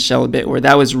Ghost in the Shell a bit, where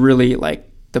that was really like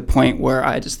the point where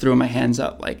I just threw my hands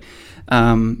up, like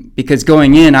because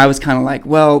going in I was kind of like,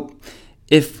 well,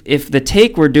 if the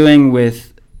take we're doing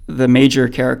with the major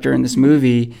character in this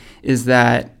movie is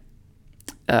that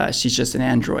she's just an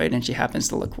android and she happens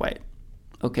to look white,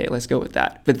 okay, let's go with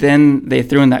that. But then they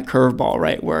threw in that curveball,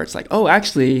 right, where it's like, oh,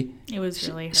 actually, it was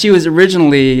really her. She was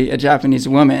originally a Japanese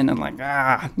woman. I'm like,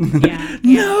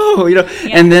 no, you know.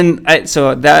 Yeah. And then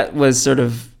so that was sort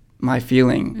of my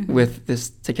feeling with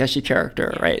this Takeshi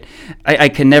character, right? I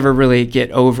could never really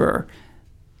get over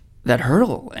that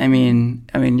hurdle. I mean,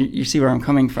 you see where I'm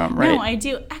coming from, right? No, I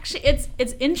do. Actually,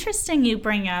 it's interesting you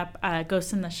bring up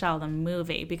Ghost in the Shell, the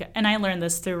movie, and I learned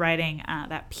this through writing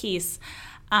that piece.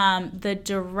 The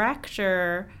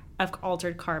director of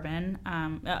Altered Carbon,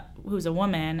 who's a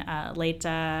woman,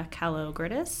 Leita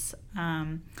Kalogridis,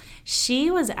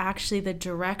 she was actually the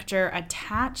director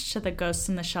attached to the Ghost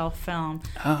in the Shell film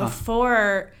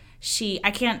before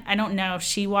I don't know if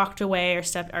she walked away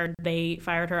or they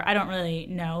fired her. I don't really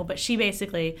know, but she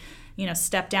basically,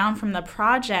 stepped down from the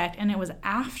project, and it was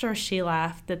after she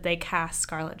left that they cast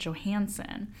Scarlett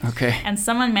Johansson. Okay. And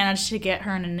someone managed to get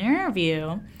her in an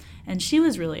interview, and she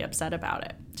was really upset about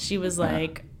it. She was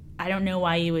like, I don't know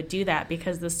why you would do that,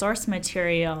 because the source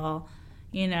material,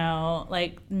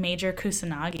 like Major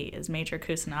Kusanagi is Major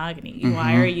Kusanagi. Mm-hmm.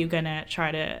 Why are you going to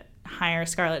try to hire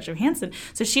Scarlett Johansson?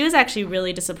 So she was actually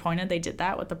really disappointed they did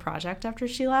that with the project after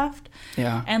she left.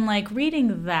 Yeah. And like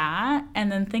reading that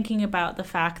and then thinking about the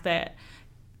fact that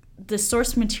the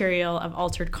source material of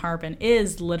Altered Carbon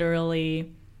is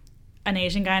literally an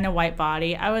Asian guy in a white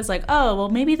body, I was like, oh, well,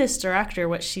 maybe this director,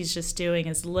 what she's just doing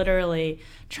is literally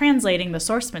translating the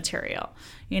source material.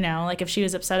 Like if she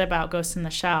was upset about Ghost in the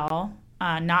Shell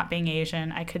not being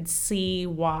Asian, I could see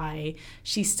why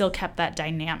she still kept that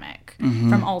dynamic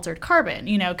from Altered Carbon,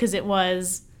 because it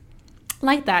was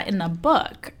like that in the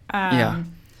book.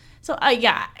 So,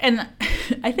 and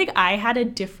I think I had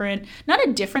not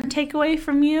a different takeaway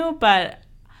from you, but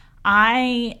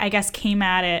I guess came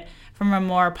at it from a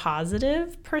more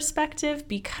positive perspective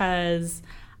because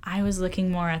I was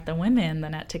looking more at the women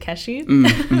than at Takeshi.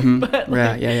 But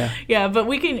but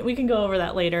we can go over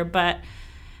that later. But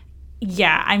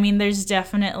yeah, I mean, there's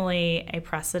definitely a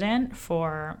precedent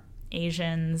for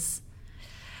Asians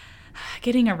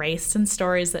getting erased in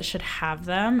stories that should have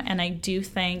them. And I do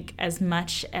think, as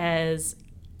much as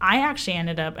I actually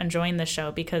ended up enjoying the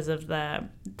show because of the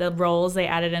roles they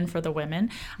added in for the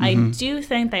women, I do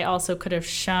think they also could have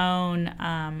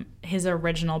shown his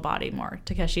original body more,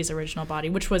 Takeshi's original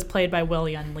body, which was played by Will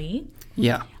Yun Lee.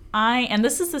 Yeah. And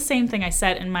this is the same thing I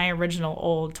said in my original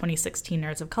old 2016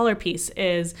 Nerds of Color piece,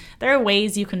 is there are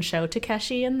ways you can show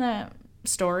Takeshi in the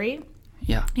story.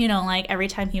 Yeah. Like every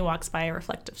time he walks by a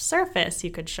reflective surface,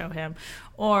 you could show him.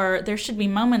 Or there should be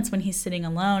moments when he's sitting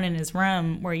alone in his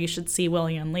room where you should see Will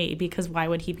Yun Lee, because why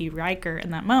would he be Riker in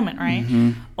that moment,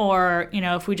 right? Or,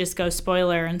 if we just go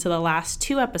spoiler into the last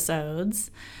 2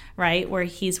 episodes, right, where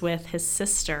he's with his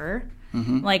sister.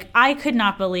 Like, I could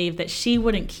not believe that she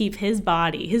wouldn't keep his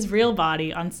real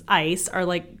body on ice, or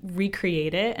like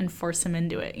recreate it and force him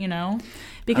into it,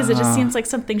 because it just seems like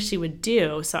something she would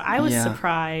do. So I was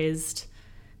surprised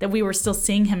that we were still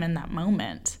seeing him in that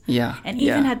moment. Yeah. And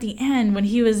even at the end, when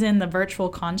he was in the virtual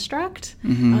construct,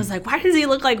 I was like, why does he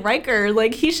look like Riker?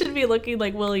 Like, he should be looking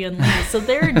like Will Yun Lee. So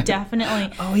they're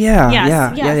definitely...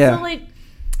 So, like,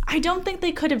 I don't think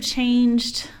they could have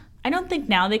changed... I don't think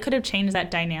now they could have changed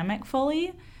that dynamic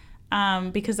fully,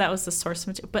 because that was the source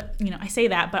material. But, I say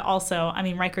that, but also, I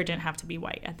mean, Riker didn't have to be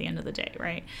white at the end of the day,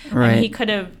 right? Right. I mean, he could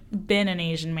have been an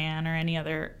Asian man or any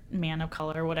other man of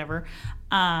color or whatever.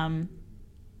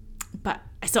 But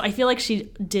so I feel like she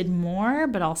did more,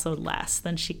 but also less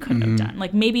than she could have done.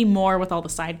 Like, maybe more with all the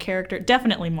side characters,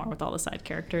 definitely more with all the side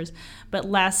characters, but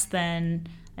less than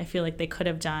I feel like they could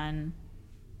have done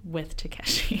with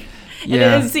Takeshi.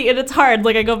 And it's hard.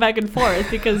 Like, I go back and forth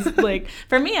because, like,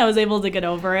 for me, I was able to get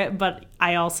over it, but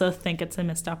I also think it's a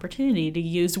missed opportunity to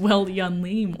use Will Yun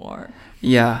Lee more.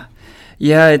 Yeah,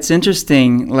 it's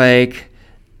interesting. Like,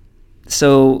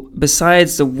 so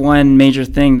besides the one major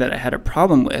thing that I had a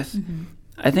problem with,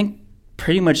 I think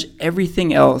pretty much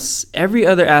everything else, every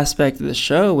other aspect of the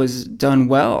show was done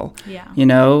well. Yeah.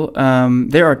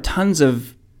 There are tons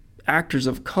of actors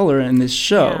of color in this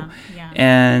show. Yeah.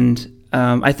 And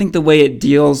I think the way it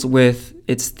deals with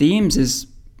its themes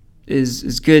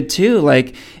is good too.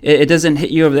 Like, it doesn't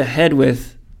hit you over the head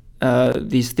with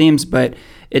these themes, but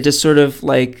it just sort of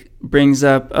like brings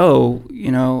up,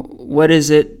 what is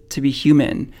it to be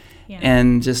human?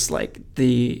 And just like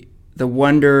the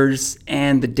wonders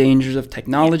and the dangers of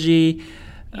technology.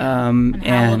 And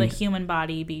how will the human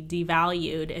body be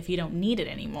devalued if you don't need it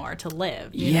anymore to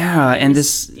live? And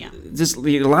this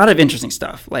a lot of interesting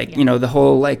stuff. Like, the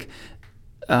whole like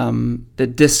the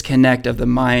disconnect of the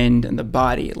mind and the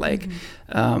body. Like,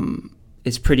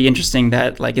 it's pretty interesting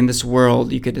that, like, in this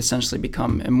world you could essentially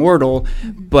become immortal,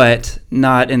 but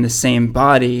not in the same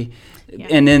body. Yeah.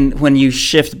 And then when you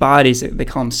shift bodies, they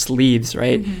call them sleeves,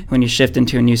 right? When you shift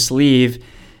into a new sleeve,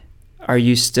 are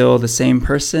you still the same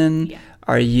person?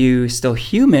 are you still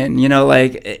human? You know,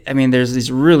 like, I mean, there's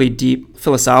these really deep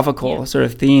philosophical sort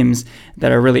of themes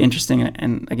that are really interesting.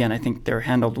 And again, I think they're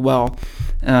handled well.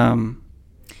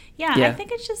 I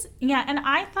think it's just, and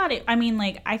I thought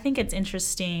I think it's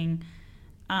interesting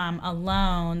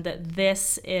alone that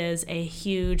this is a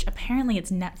huge, apparently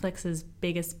it's Netflix's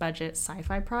biggest budget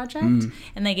sci-fi project,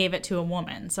 and they gave it to a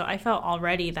woman. So I felt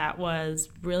already that was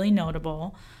really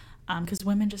notable, because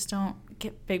women just don't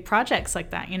get big projects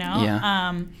like that, you know?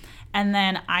 Yeah. And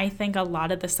then I think a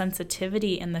lot of the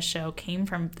sensitivity in the show came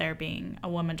from there being a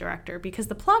woman director, because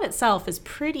the plot itself is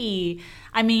pretty,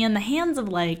 I mean, in the hands of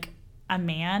like a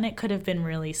man, it could have been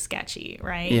really sketchy,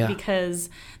 right? Yeah. Because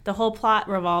the whole plot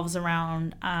revolves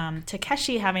around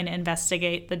Takeshi having to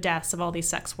investigate the deaths of all these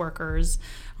sex workers,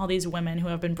 all these women who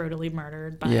have been brutally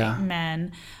murdered by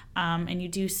men. And you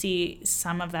do see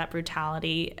some of that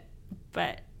brutality,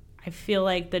 but I feel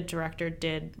like the director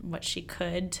did what she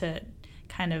could to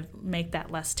kind of make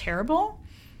that less terrible.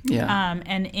 Yeah.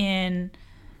 And in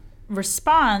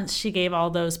response, she gave all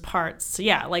those parts. So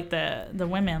like the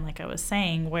women, like I was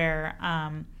saying, where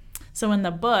so in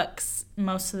the books,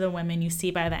 most of the women you see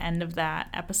by the end of that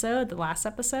episode, the last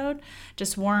episode,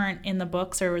 just weren't in the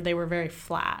books, or they were very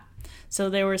flat. So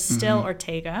there was still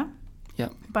Ortega.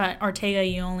 Yep. But Ortega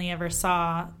you only ever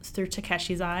saw through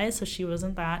Takeshi's eyes, so she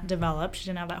wasn't that developed. She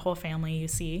didn't have that whole family you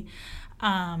see.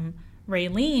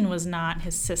 Raylene was not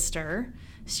his sister.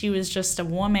 She was just a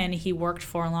woman he worked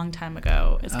for a long time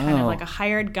ago. It's kind of like a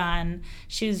hired gun.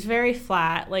 She was very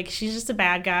flat. Like, she's just a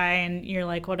bad guy, and you're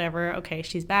like, whatever, okay,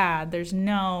 she's bad. There's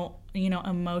no,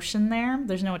 emotion there.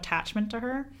 There's no attachment to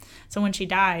her. So when she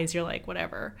dies, you're like,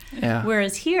 whatever. Yeah.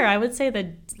 Whereas here, I would say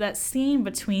that scene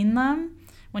between them,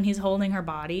 when he's holding her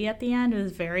body at the end,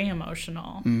 is very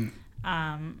emotional.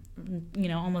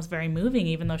 Almost very moving,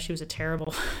 even though she was a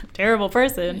terrible, terrible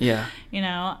person. Yeah.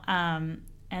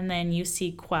 And then you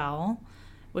see Quell,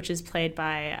 which is played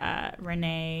by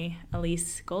Renee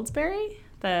Elise Goldsberry,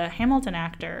 the Hamilton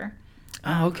actor,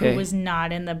 who was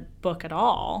not in the book at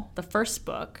all, the first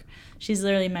book. She's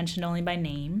literally mentioned only by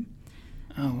name.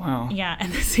 Oh, wow. Yeah,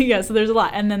 and so there's a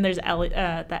lot. And then there's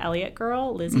the Elliot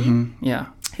girl, Lizzie. Yeah.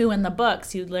 Who in the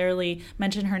books, you literally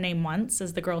mention her name once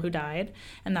as the girl who died,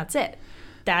 and that's it.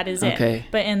 That is it.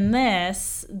 But in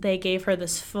this, they gave her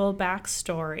this full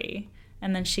backstory,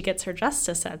 and then she gets her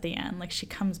justice at the end. Like, she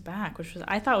comes back, which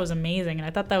I thought was amazing, and I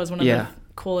thought that was one of the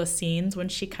coolest scenes, when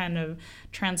she kind of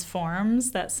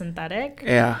transforms that synthetic.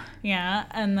 Yeah. Yeah,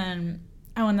 and then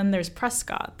there's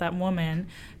Prescott, that woman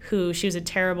who, she was a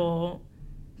terrible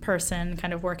person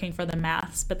kind of working for the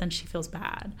maths, but then she feels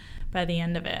bad by the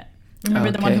end of it.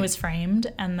 Remember the one who was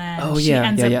framed, and then she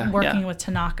ends up working with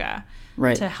Tanaka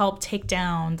to help take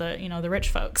down the rich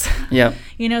folks. Yeah.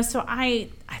 So I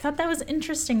thought that was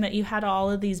interesting that you had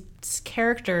all of these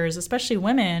characters, especially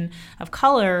women of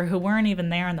color, who weren't even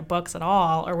there in the books at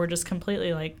all, or were just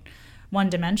completely like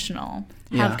one-dimensional,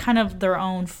 have kind of their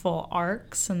own full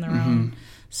arcs and their own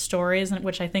stories,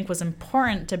 which I think was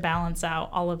important to balance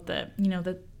out all of the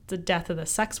death of the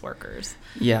sex workers.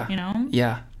 Yeah.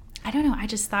 Yeah. I don't know. I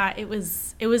just thought it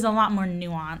was a lot more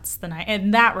nuanced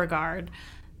in that regard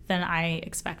than I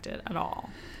expected at all.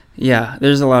 Yeah,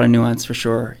 there's a lot of nuance for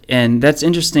sure. And that's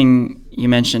interesting. You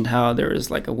mentioned how there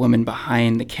was like a woman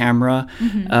behind the camera.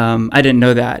 I didn't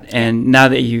know that. And now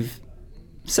that you've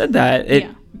said that,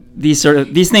 these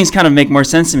things kind of make more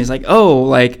sense to me. It's like,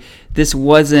 like this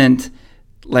wasn't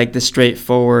like the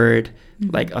straightforward,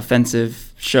 like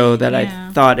offensive show that I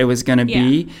thought it was going to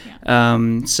be.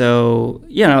 So,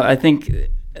 I think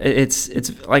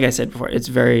it's like I said before, it's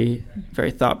very,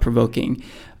 very thought-provoking.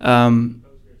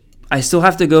 I still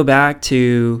have to go back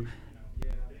to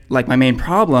like my main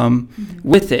problem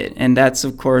with it, and that's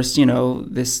of course,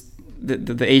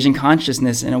 the Asian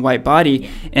consciousness in a white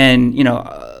body, and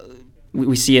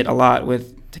we see it a lot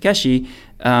with Takeshi,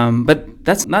 but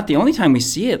that's not the only time we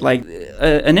see it. Like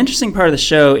an interesting part of the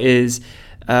show is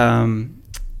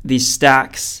these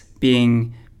stacks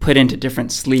being put into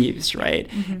different sleeves, right?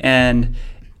 And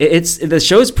the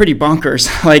show is pretty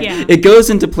bonkers. Like it goes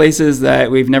into places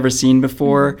that we've never seen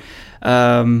before.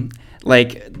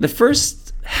 Like the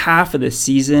first half of the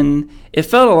season, it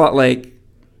felt a lot like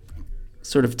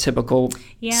sort of typical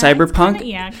cyberpunk.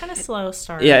 Kind of slow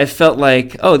start. Yeah, it felt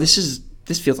like,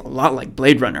 this feels a lot like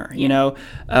Blade Runner,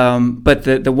 But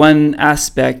the one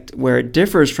aspect where it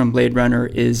differs from Blade Runner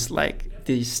is like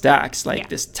these stacks, like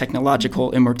this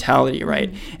technological immortality,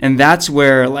 right? And that's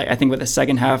where, like, I think with the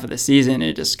second half of the season,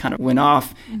 it just kind of went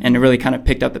off and it really kind of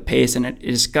picked up the pace, and it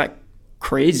just got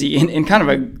crazy in kind of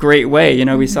a great way.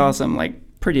 We saw some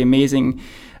like pretty amazing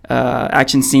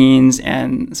action scenes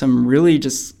and some really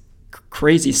just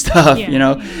crazy stuff,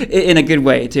 in a good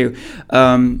way too.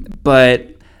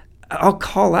 But I'll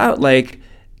call out, like,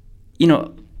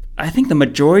 I think the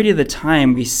majority of the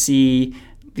time we see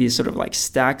these sort of like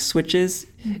stack switches,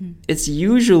 it's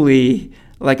usually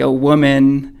like a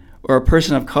woman or a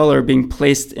person of color being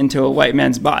placed into a white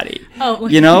man's body. Oh,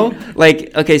 like,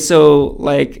 okay, so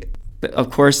like, of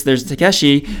course there's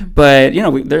Takeshi, but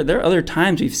there are other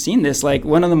times we've seen this. Like,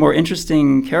 one of the more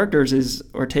interesting characters is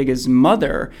Ortega's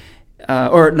mother,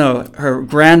 her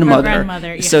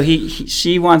grandmother. Yeah. So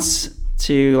she wants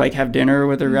to like have dinner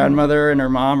with her grandmother and her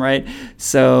mom, right?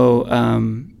 So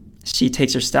she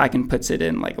takes her stack and puts it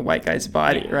in like a white guy's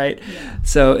body, right? Yeah.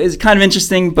 So it's kind of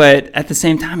interesting, but at the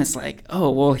same time, it's like, oh,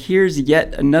 well, here's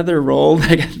yet another role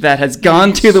that has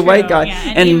gone to the white guy.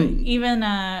 Yeah. And even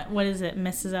what is it,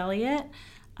 Mrs. Elliot?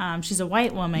 She's a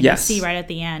white woman, yes. You see right at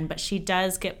the end, but she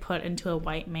does get put into a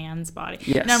white man's body.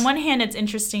 Yes. And on one hand, it's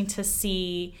interesting to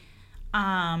see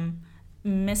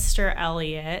Mr.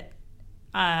 Elliot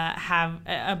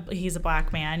he's a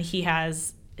black man. He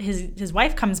has his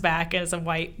wife comes back as a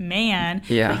white man,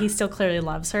 but he still clearly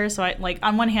loves her. So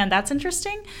on one hand, that's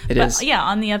interesting. It is. Yeah,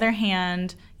 on the other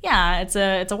hand, it's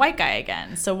a white guy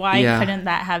again. So why couldn't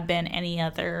that have been any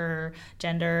other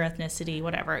gender, ethnicity,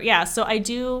 whatever? Yeah, so I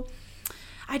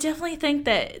definitely think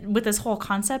that with this whole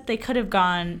concept, they could have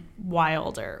gone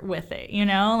wilder with it,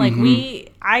 Like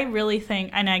I really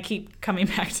think, and I keep coming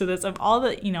back to this, of all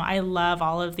the, I love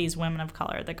all of these women of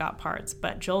color that got parts,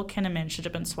 but Joel Kinnaman should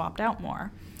have been swapped out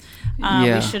more.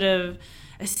 We should have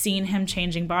seen him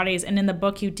changing bodies. And in the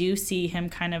book, you do see him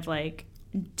kind of like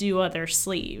do other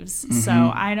sleeves. So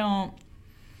I don't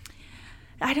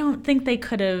think they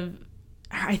could have,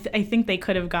 I think they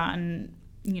could have gotten,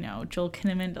 Joel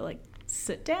Kinnaman to like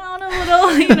sit down a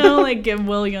little, like give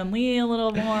William Lee a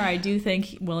little more. I do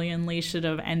think William Lee should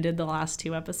have ended the last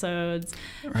 2 episodes.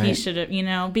 Right. He should have,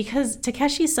 because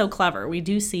Takeshi's so clever. We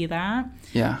do see that.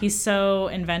 Yeah. He's so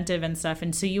inventive and stuff.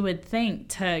 And so you would think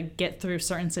to get through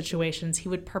certain situations, he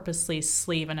would purposely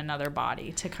sleeve in another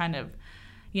body to kind of,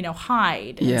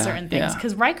 hide in certain things.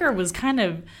 Because Riker was kind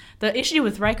of, the issue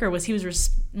with Riker was he was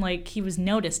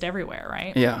noticed everywhere,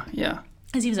 right? Yeah, yeah.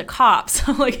 Because he was a cop,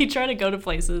 so like he'd try to go to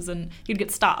places and he'd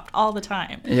get stopped all the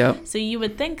time. Yep. So you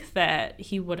would think that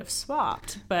he would have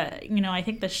swapped, but I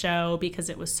think the show, because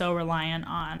it was so reliant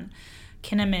on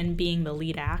Kinnaman being the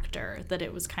lead actor, that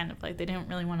it was kind of like they didn't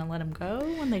really want to let him go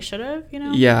when they should have,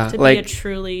 Yeah, to be a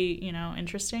truly,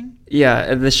 interesting.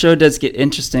 Yeah, the show does get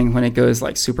interesting when it goes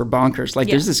like super bonkers. Like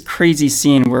there's this crazy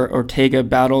scene where Ortega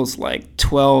battles like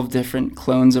 12 different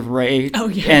clones of Rey,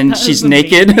 and she's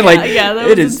naked. that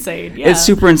was insane. Yeah. It's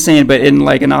super insane, but in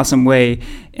like an awesome way.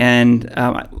 And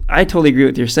I totally agree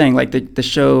with what you're saying. Like the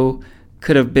show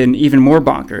could have been even more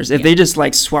bonkers if they just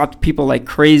like swapped people like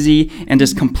crazy and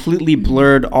just completely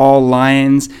blurred all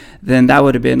lines. Then that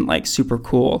would have been like super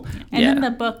cool. And in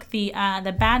the book, the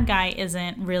bad guy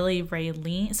isn't really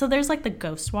Raylene. So there's like the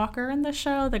Ghost Walker in the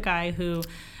show, the guy who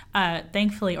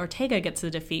thankfully Ortega gets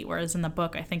the defeat, whereas in the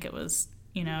book I think it was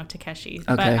Takeshi.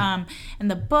 Okay. But in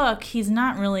the book, he's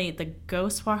not really the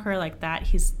Ghost Walker like that.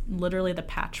 He's literally the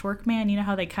Patchwork Man. You know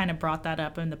how they kind of brought that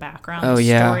up in the background,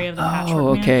 story of the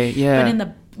Patchwork Man? Okay, yeah. But in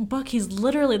the book, he's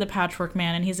literally the Patchwork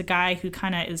Man, and he's a guy who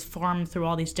kind of is formed through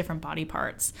all these different body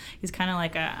parts. He's kind of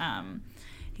like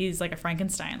he's like a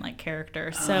Frankenstein-like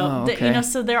character. So,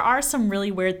 so there are some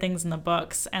really weird things in the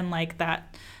books, and like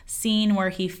that scene where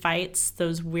he fights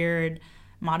those weird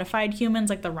modified humans,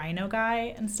 like the rhino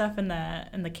guy and stuff in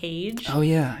the cage. Oh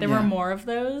yeah, there were more of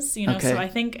those, So I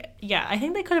think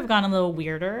they could have gone a little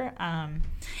weirder. And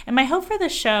my hope for the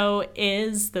show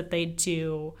is that they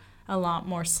do a lot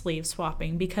more sleeve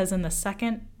swapping, because in the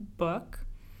second book,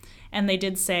 and they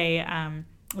did say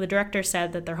the director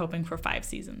said that they're hoping for 5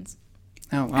 seasons.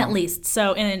 Oh, wow. At least.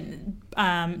 So in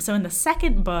the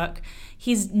second book,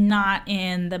 he's not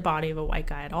in the body of a white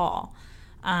guy at all.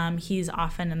 He's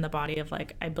often in the body of,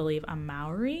 like, I believe a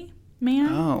Maori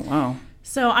man. Oh, wow.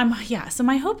 So so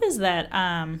my hope is that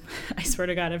I swear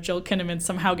to God, if Joel Kinnaman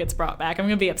somehow gets brought back, I'm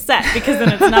gonna be upset, because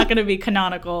then it's not gonna be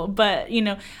canonical. But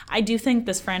I do think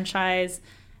this franchise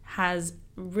has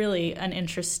really an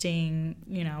interesting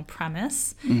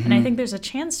premise, and I think there's a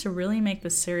chance to really make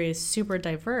this series super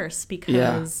diverse,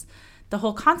 because the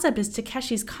whole concept is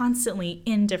Takeshi's constantly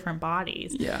in different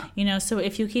bodies. Yeah. So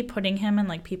if you keep putting him in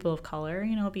like people of color,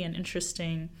 it'll be an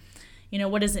interesting,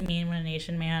 what does it mean when an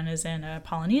Asian man is in a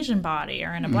Polynesian body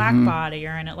or in a black body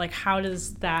or in it, like, how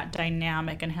does that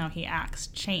dynamic and how he acts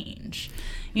change?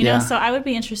 So I would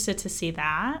be interested to see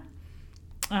that.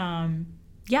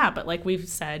 yeah, but like we've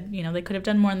said, you know, they could have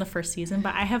done more in the first season,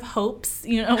 but I have hopes,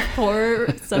 you know,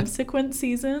 for subsequent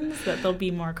seasons that they'll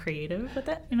be more creative with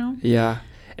it, you know? Yeah.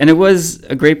 And it was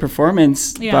a great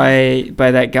performance by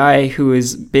that guy who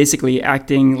is basically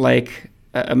acting like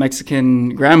a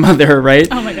Mexican grandmother, right?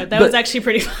 Oh my God, that was actually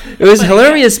pretty funny. It was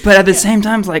hilarious, but at the same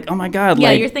time, it's like, oh my God, Yeah,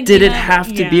 like, you're thinking did it of- have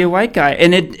to yeah. be a white guy?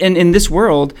 And in this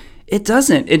world, it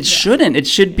doesn't. It shouldn't. It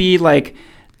should be like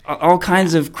all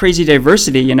kinds of crazy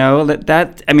diversity, you know?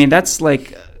 I mean, that's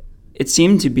like, it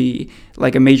seemed to be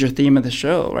like a major theme of the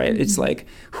show, right? It's like,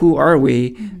 who are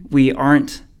we? We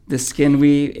aren't the skin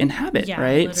we inhabit, Yeah,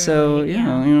 right? So,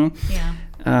 literally, you know.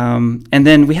 Yeah. And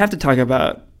then we have to talk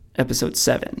about episode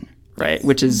 7, right?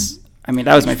 Which is, I mean,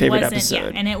 that was my favorite episode.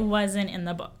 Yeah, and it wasn't in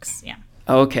the books. Yeah.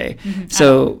 Okay.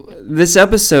 So this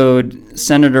episode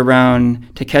centered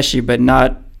around Takeshi, but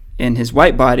not in his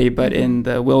white body, but in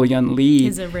the Will-Yun Lee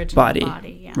His original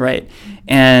body, yeah. Right.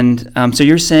 And so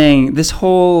you're saying this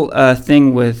whole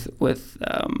thing with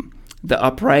the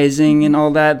uprising and all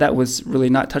that was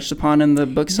really not touched upon in the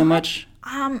book so much?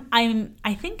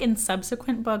 I think in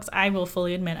subsequent books, I will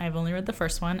fully admit I've only read the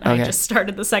first one. Okay. I just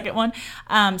started the second one.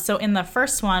 So in the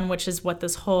first one, which is what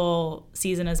this whole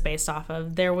season is based off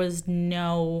of, there was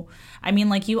no, I mean,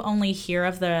 like you only hear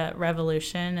of the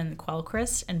revolution and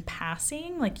Quellcrist in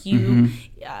passing. Like you,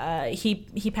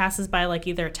 he passes by like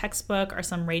either a textbook or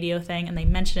some radio thing, and they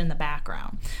mention it in the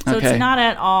background. So Okay. it's not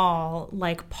at all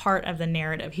like part of the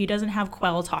narrative. He doesn't have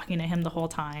Quell talking to him the whole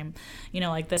time. You know,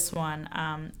 like this one,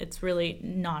 it's really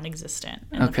non-existent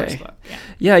in the first book.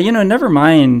 Yeah, you know, never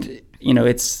mind, you know,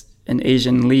 it's an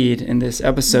Asian lead in this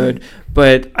episode,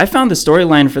 but I found the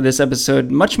storyline for this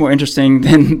episode much more interesting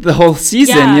than the whole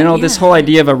season. Yeah, you know, this whole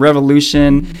idea of a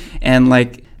revolution and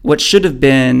like what should have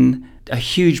been a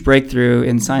huge breakthrough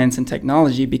in science and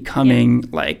technology becoming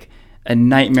like a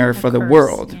nightmare for the curse,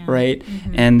 world, yeah. right?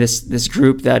 And this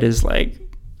group that is like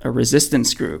a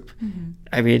resistance group.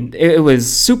 I mean, it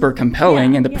was super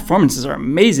compelling, and the performances are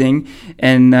amazing.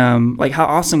 And like, how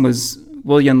awesome was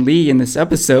Will-Yun Lee in this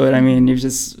episode? I mean, he was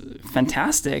just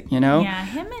fantastic, you know? Yeah,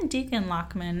 him and Deacon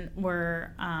Lockman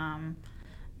were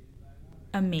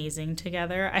amazing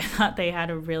together. I thought they had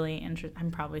a really interesting,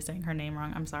 I'm probably saying her name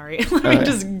wrong, I'm sorry. Let me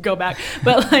just go back.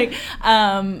 But like,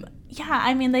 yeah,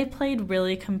 I mean, they played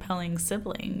really compelling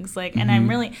siblings. Like, and I'm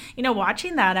really, you know,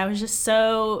 watching that, I was just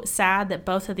so sad that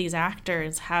both of these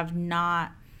actors have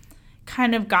not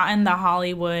kind of gotten the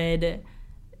Hollywood,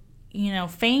 you know,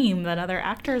 fame that other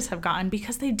actors have gotten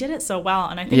because they did it so well.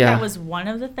 And I think that was one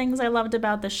of the things I loved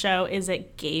about the show is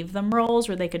it gave them roles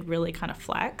where they could really kind of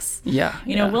flex. Yeah.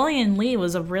 You know, Will-Yun Lee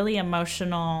was a really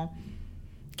emotional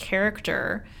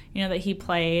character, you know, that he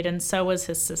played, and so was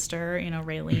his sister, you know,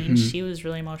 Raylene. She was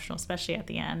really emotional, especially at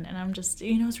the end. And I'm just,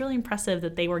 you know, it's really impressive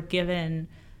that they were given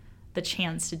the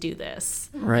chance to do this,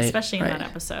 especially in that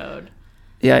episode.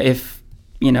 Yeah, if,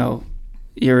 you know,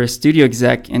 you're a studio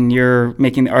exec and you're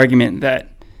making the argument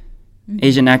that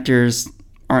Asian actors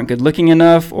aren't good looking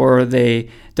enough or they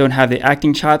don't have the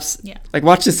acting chops, like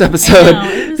watch this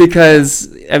episode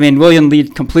because I mean Will-Yun Lee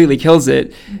completely kills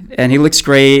it and he looks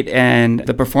great and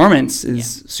the performance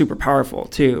is super powerful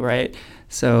too, right?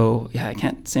 So yeah, I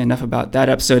can't say enough about that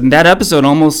episode, and that episode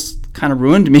almost kind of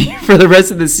ruined me for the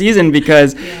rest of the season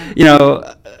because you know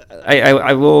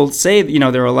I will say, you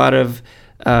know, there are a lot of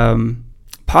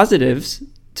positives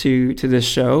to this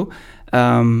show,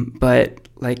 but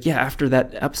like after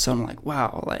that episode I'm like,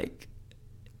 wow, like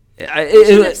I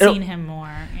should have seen him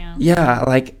more. Yeah,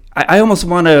 like I almost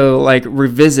want to like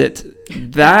revisit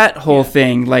that whole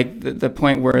thing, like the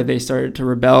point where they started to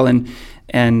rebel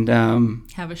and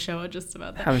have a show just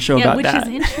about that. Have a show about which that.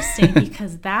 is interesting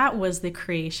because that was the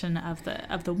creation of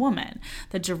the woman,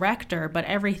 the director, but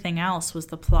everything else was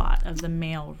the plot of the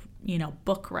male, you know,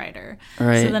 book writer.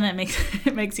 Right. So then it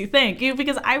makes you think,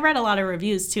 because I read a lot of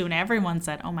reviews too, and everyone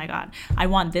said, "Oh my God, I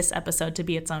want this episode to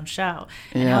be its own show."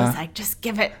 And I was like, "Just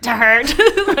give it to her,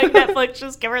 like Netflix,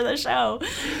 just give her the show,"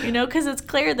 you know, because it's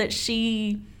clear that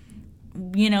she,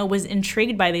 you know, was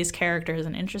intrigued by these characters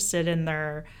and interested in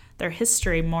their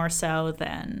history more so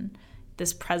than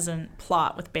this present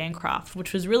plot with Bancroft,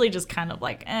 which was really just kind of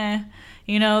like,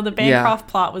 you know, the Bancroft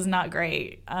plot was not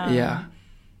great.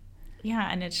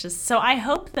 Yeah, and it's just, so I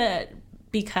hope that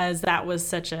because that was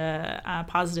such a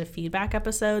positive feedback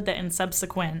episode, that in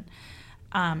subsequent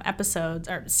episodes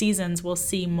or seasons we'll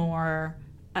see more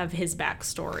of his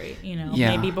backstory, you know,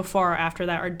 maybe before or after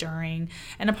that or during.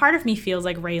 And a part of me feels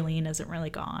like Raylene isn't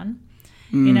really gone.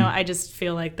 You know, I just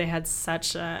feel like they had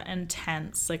such a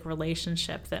intense like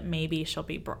relationship that maybe she'll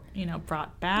be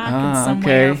brought back in some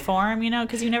way or form, you know,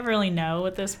 because you never really know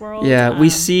with this world. Yeah, we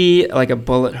see like a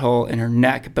bullet hole in her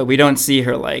neck, but we don't see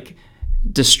her like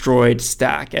destroyed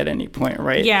stack at any point,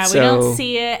 right? Yeah, we don't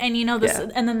see it. And you know this,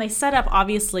 and then they set up,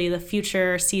 obviously the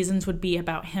future seasons would be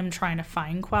about him trying to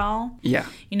find Quell. Yeah.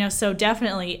 You know, so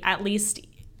definitely at least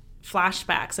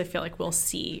flashbacks, I feel like we'll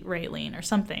see Raylene or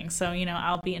something. So, you know,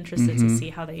 I'll be interested to see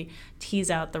how they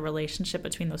tease out the relationship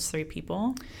between those three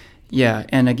people. Yeah,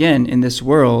 and again, in this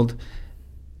world,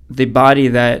 the body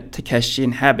that Takeshi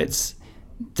inhabits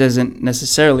doesn't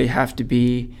necessarily have to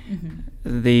be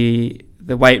the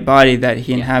white body that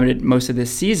he inhabited most of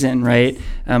this season, right?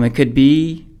 It could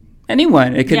be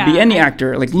anyone. It could be any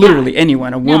actor, like literally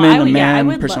anyone, a woman, a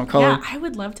man, person of color. Yeah, I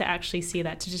would love to actually see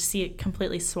that, to just see it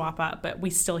completely swap up, but we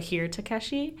still hear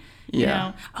Takeshi. You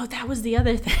know? Oh, that was the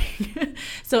other thing.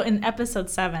 So in episode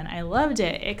 7, I loved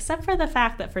it, except for the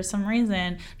fact that for some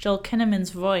reason, Joel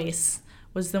Kinnaman's voice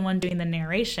was the one doing the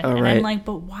narration. Oh, and right. I'm like,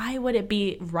 but why would it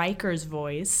be Riker's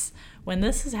voice when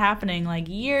this is happening like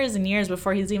years and years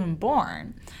before he's even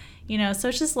born? You know, so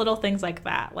it's just little things like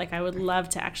that. Like, I would love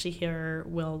to actually hear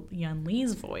Will Yun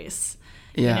Lee's voice.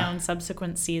 Yeah. You know, in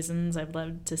subsequent seasons, I'd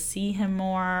love to see him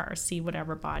more, or see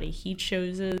whatever body he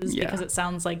chooses, because it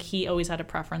sounds like he always had a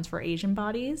preference for Asian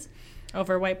bodies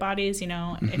over white bodies, you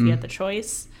know, if he had the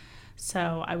choice.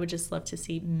 So I would just love to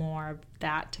see more of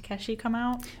that Takeshi come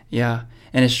out. Yeah,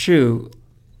 and it's true.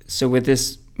 So with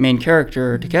this main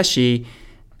character, Takeshi,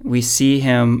 we see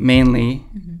him mainly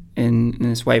in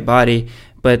this white body,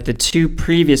 but the two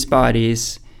previous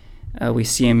bodies we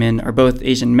see him in are both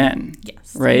Asian men.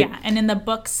 Yes. Right? Yeah, and in the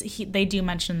books, they do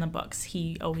mention in the books,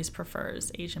 he always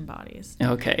prefers Asian bodies.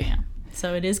 Okay. Yeah.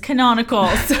 So it is canonical,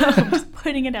 so I'm just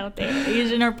putting it out there.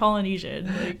 Asian or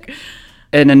Polynesian. Like.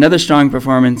 And another strong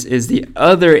performance is the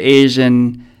other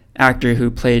Asian actor who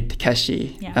played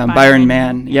Takeshi, Byron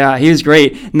Mann. Yeah, he was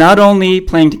great. Not only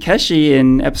playing Takeshi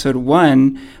in episode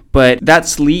 1, but that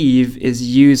sleeve is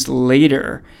used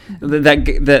later.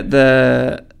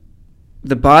 The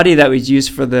body that was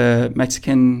used for the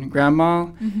Mexican grandma,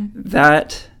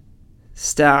 that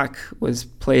stack was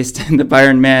placed in the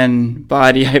Byron Mann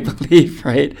body, I believe,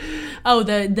 right? Oh,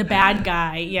 the bad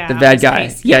guy, yeah. The bad guy,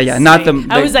 yes, yeah. Not the.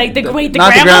 I was like, the not grandma.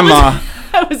 The grandma.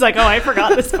 I was like, oh, I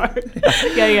forgot this part.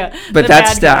 yeah. But that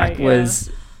stack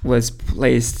was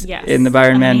placed in the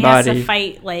Byron Mann body. He has to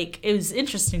fight, like, it was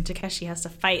interesting. Takeshi has to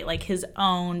fight like his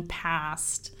own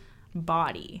past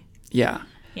body. Yeah.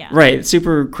 Yeah. Right.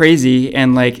 Super crazy,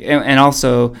 and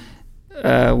also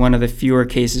one of the fewer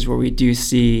cases where we do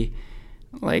see,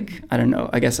 like, I don't know,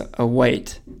 I guess a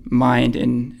white mind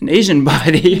in an Asian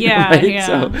body. Yeah. Right? Yeah.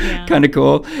 So kind of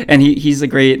cool, and he's a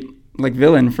great like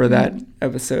villain for that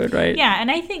episode, right? Yeah,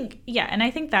 and I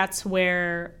think that's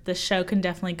where the show can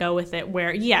definitely go with it,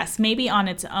 where yes, maybe on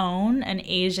its own an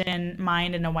Asian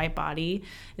mind in a white body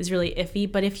is really iffy,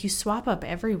 but if you swap up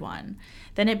everyone,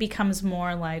 then it becomes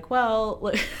more like, well,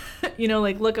 look, you know,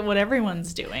 like, look at what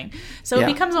everyone's doing. So it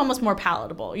becomes almost more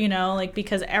palatable, you know, like,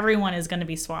 because everyone is going to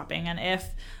be swapping, and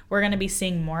if we're going to be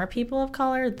seeing more people of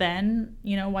color than,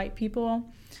 you know, white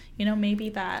people, you know, maybe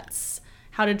that's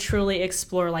how to truly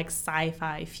explore like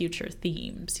sci-fi future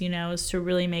themes, you know, is to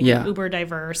really make it uber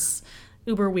diverse,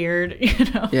 uber weird, you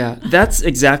know. Yeah, that's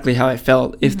exactly how I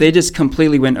felt. If they just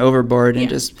completely went overboard and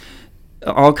just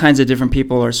all kinds of different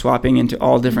people are swapping into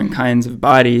all different kinds of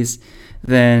bodies,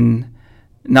 then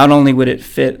not only would it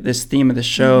fit this theme of the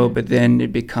show, but then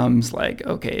it becomes like,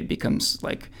 okay, it becomes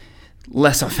like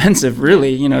less offensive,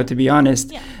 really, you know, to be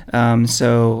honest.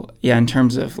 So yeah, in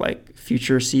terms of like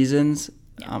future seasons,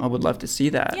 I would love to see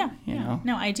that. You know?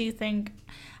 No, I think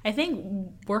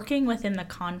working within the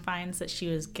confines that she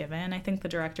was given, I think the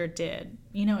director did,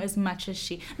 you know, as much as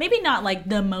she, maybe not like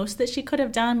the most that she could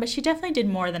have done, but she definitely did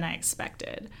more than I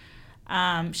expected.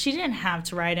 She didn't have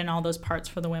to write in all those parts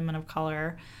for the women of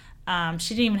color.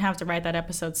 She didn't even have to write that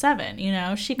episode 7, you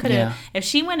know. She could have, if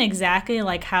she went exactly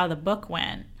like how the book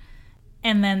went,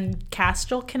 and then cast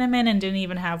Joel Kinnaman and didn't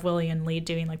even have Will Yun Lee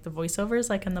doing like the voiceovers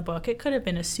like in the book, it could have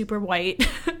been a super white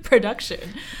production.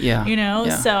 Yeah. You know?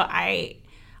 Yeah. So I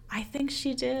think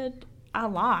she did a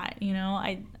lot, you know.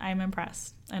 I'm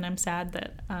impressed. And I'm sad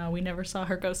that we never saw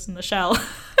her Ghost in the Shell.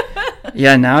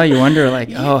 Yeah, now you wonder like,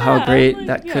 how great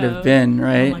that could have been,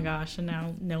 right? Oh my gosh, and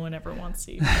now no one ever wants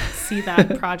to see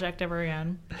that project ever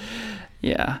again.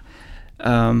 Yeah.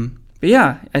 But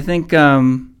yeah, I think there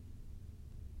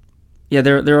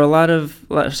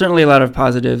are certainly a lot of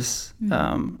positives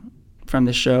from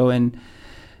the show, and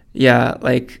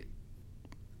like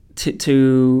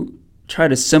to try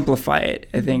to simplify it,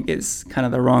 I think, is kind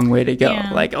of the wrong way to go.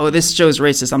 Yeah. Like, oh, this show's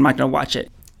racist, I'm not going to watch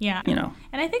it. Yeah. You know.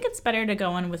 And I think it's better to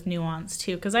go in with nuance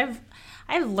too, because I've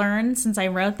learned since I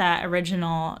wrote that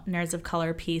original Nerds of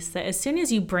Color piece that as soon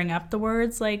as you bring up the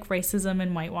words like racism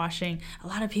and whitewashing, a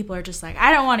lot of people are just like,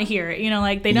 I don't want to hear it. You know,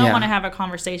 like they don't want to have a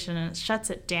conversation, and it shuts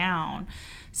it down.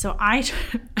 So I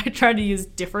try to use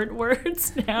different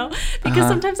words now, because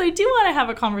sometimes I do want to have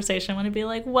a conversation. I want to be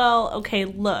like, well, okay,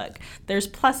 look, there's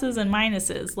pluses and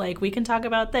minuses. Like, we can talk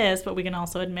about this, but we can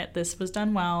also admit this was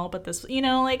done well, but this, you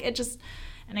know, like it just,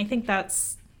 and I think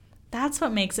that's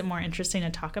what makes it more interesting to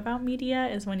talk about media,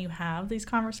 is when you have these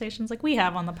conversations like we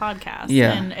have on the podcast.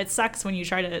 Yeah. And it sucks when you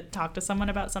try to talk to someone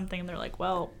about something and they're like,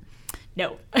 well,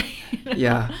 no. You know?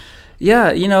 Yeah.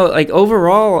 Yeah, you know, like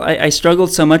overall, I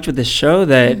struggled so much with the show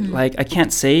that like I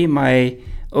can't say my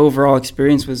overall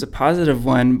experience was a positive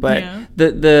one. But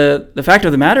the fact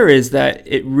of the matter is that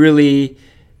it really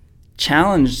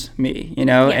challenged me, you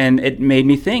know, and it made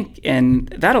me think. And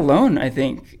that alone, I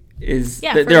think, is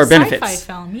there are benefits. Sci-fi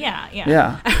film,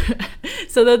 yeah.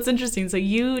 So that's interesting. So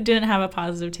you didn't have a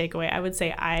positive takeaway. I would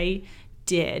say I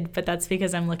did, but that's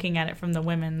because I'm looking at it from the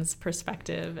women's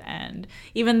perspective. And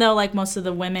even though like most of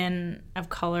the women of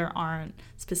color aren't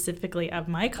specifically of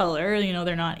my color, you know,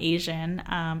 they're not Asian,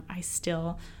 I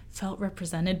still felt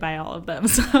represented by all of them.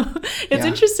 So it's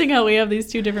interesting how we have these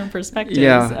two different perspectives.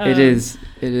 Yeah, it is.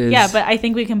 Yeah, but I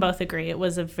think we can both agree it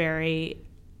was a very,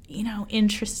 you know,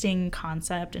 interesting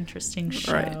concept, interesting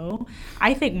show. Right.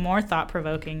 I think more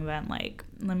thought-provoking than, like,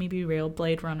 let me be real,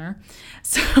 Blade Runner.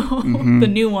 So the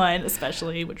new one,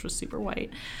 especially, which was super white.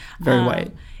 Very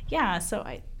white. Yeah, so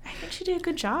I think she did a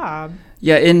good job.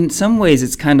 Yeah, in some ways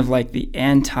it's kind of like the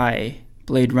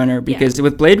anti-Blade Runner, because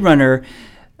with Blade Runner,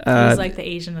 it was like the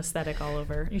Asian aesthetic all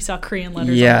over. You saw Korean letters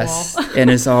on the wall. And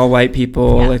it's all white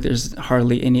people. Like there's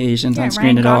hardly any Asians on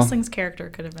screen at all. Ryan Gosling's character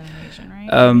could have been an Asian,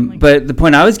 right? But the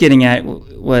point I was getting at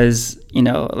was, you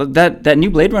know, that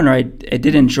new Blade Runner I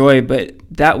did enjoy, but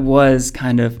that was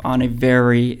kind of on a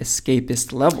very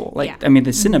escapist level. Like, I mean,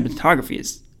 the cinematography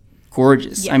is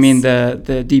gorgeous. Yes. I mean,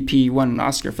 the DP won an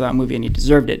Oscar for that movie, and he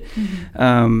deserved it.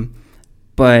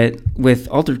 But with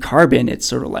Altered Carbon, it's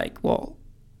sort of like, well,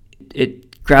 it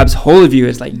grabs hold of you.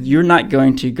 It's like, you're not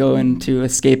going to go into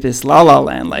escapist La La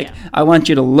Land. Like, I want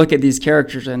you to look at these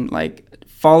characters and like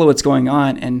follow what's going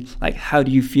on, and like, how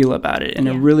do you feel about it? And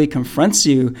it really confronts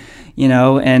you, you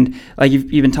know. And like you've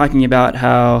been talking about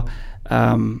how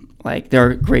like there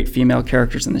are great female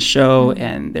characters in the show,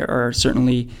 and there are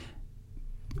certainly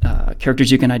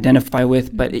characters you can identify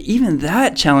with, but even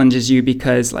that challenges you,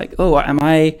 because like, oh, am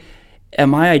I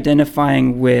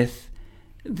identifying with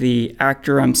the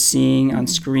actor I'm seeing on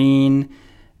screen,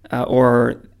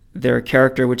 or their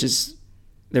character, which is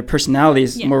their personality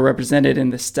is more represented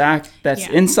in the stack that's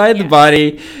inside the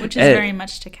body, which is very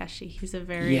much Takeshi. He's a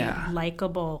very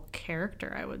likable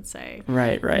character, I would say.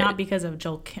 Right. Not because of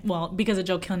because of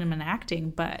Joel Kinnaman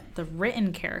acting, but the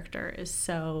written character is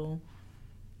so,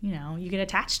 you know, you get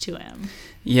attached to him.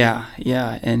 Yeah,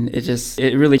 and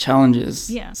it really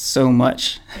challenges so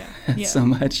much. So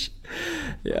much.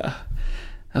 Yeah.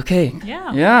 Okay.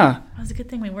 Yeah. That was a good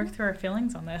thing we worked through our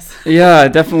feelings on this. Yeah,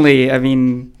 definitely. I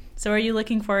mean, so are you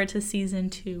looking forward to season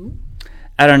 2?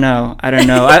 I don't know.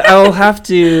 I'll have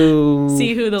to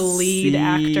see who the lead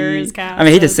actor is cast. I mean,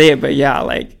 I hate to say it, but yeah,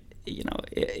 like, you know,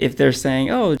 if they're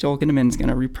saying, oh, Joel Kinnaman's going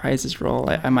to reprise his role,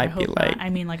 I might be like... not. I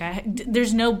mean, like,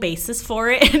 there's no basis for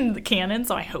it in the canon,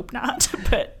 so I hope not.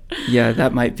 But yeah,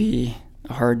 that might be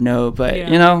a hard no, but,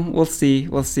 you know, we'll see.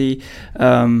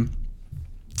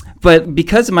 But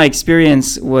because my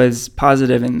experience was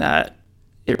positive in that,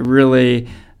 it really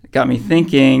got me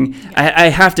thinking. I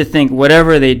have to think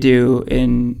whatever they do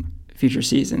in future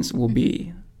seasons will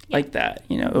be like that.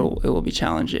 You know, it will be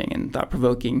challenging and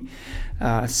thought-provoking.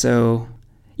 So,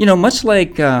 you know, much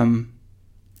like I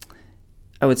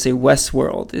would say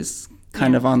Westworld is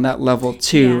kind of on that level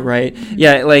too, right?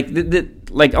 Yeah, like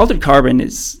like Altered Carbon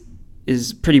is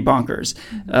pretty bonkers.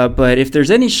 But if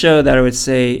there's any show that I would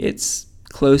say it's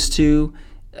close to,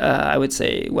 I would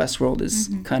say Westworld is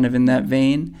kind of in that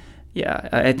vein. Yeah,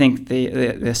 I think the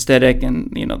aesthetic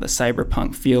and, you know, the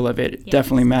cyberpunk feel of it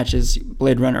definitely matches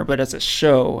Blade Runner. But as a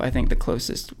show, I think the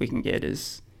closest we can get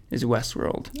is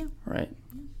Westworld. Yeah. Right.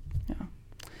 Yeah.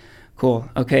 Cool.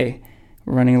 Okay,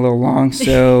 we're running a little long,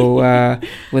 so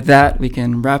with that we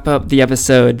can wrap up the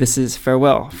episode. This is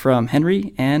Farewell from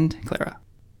Henry and Clara.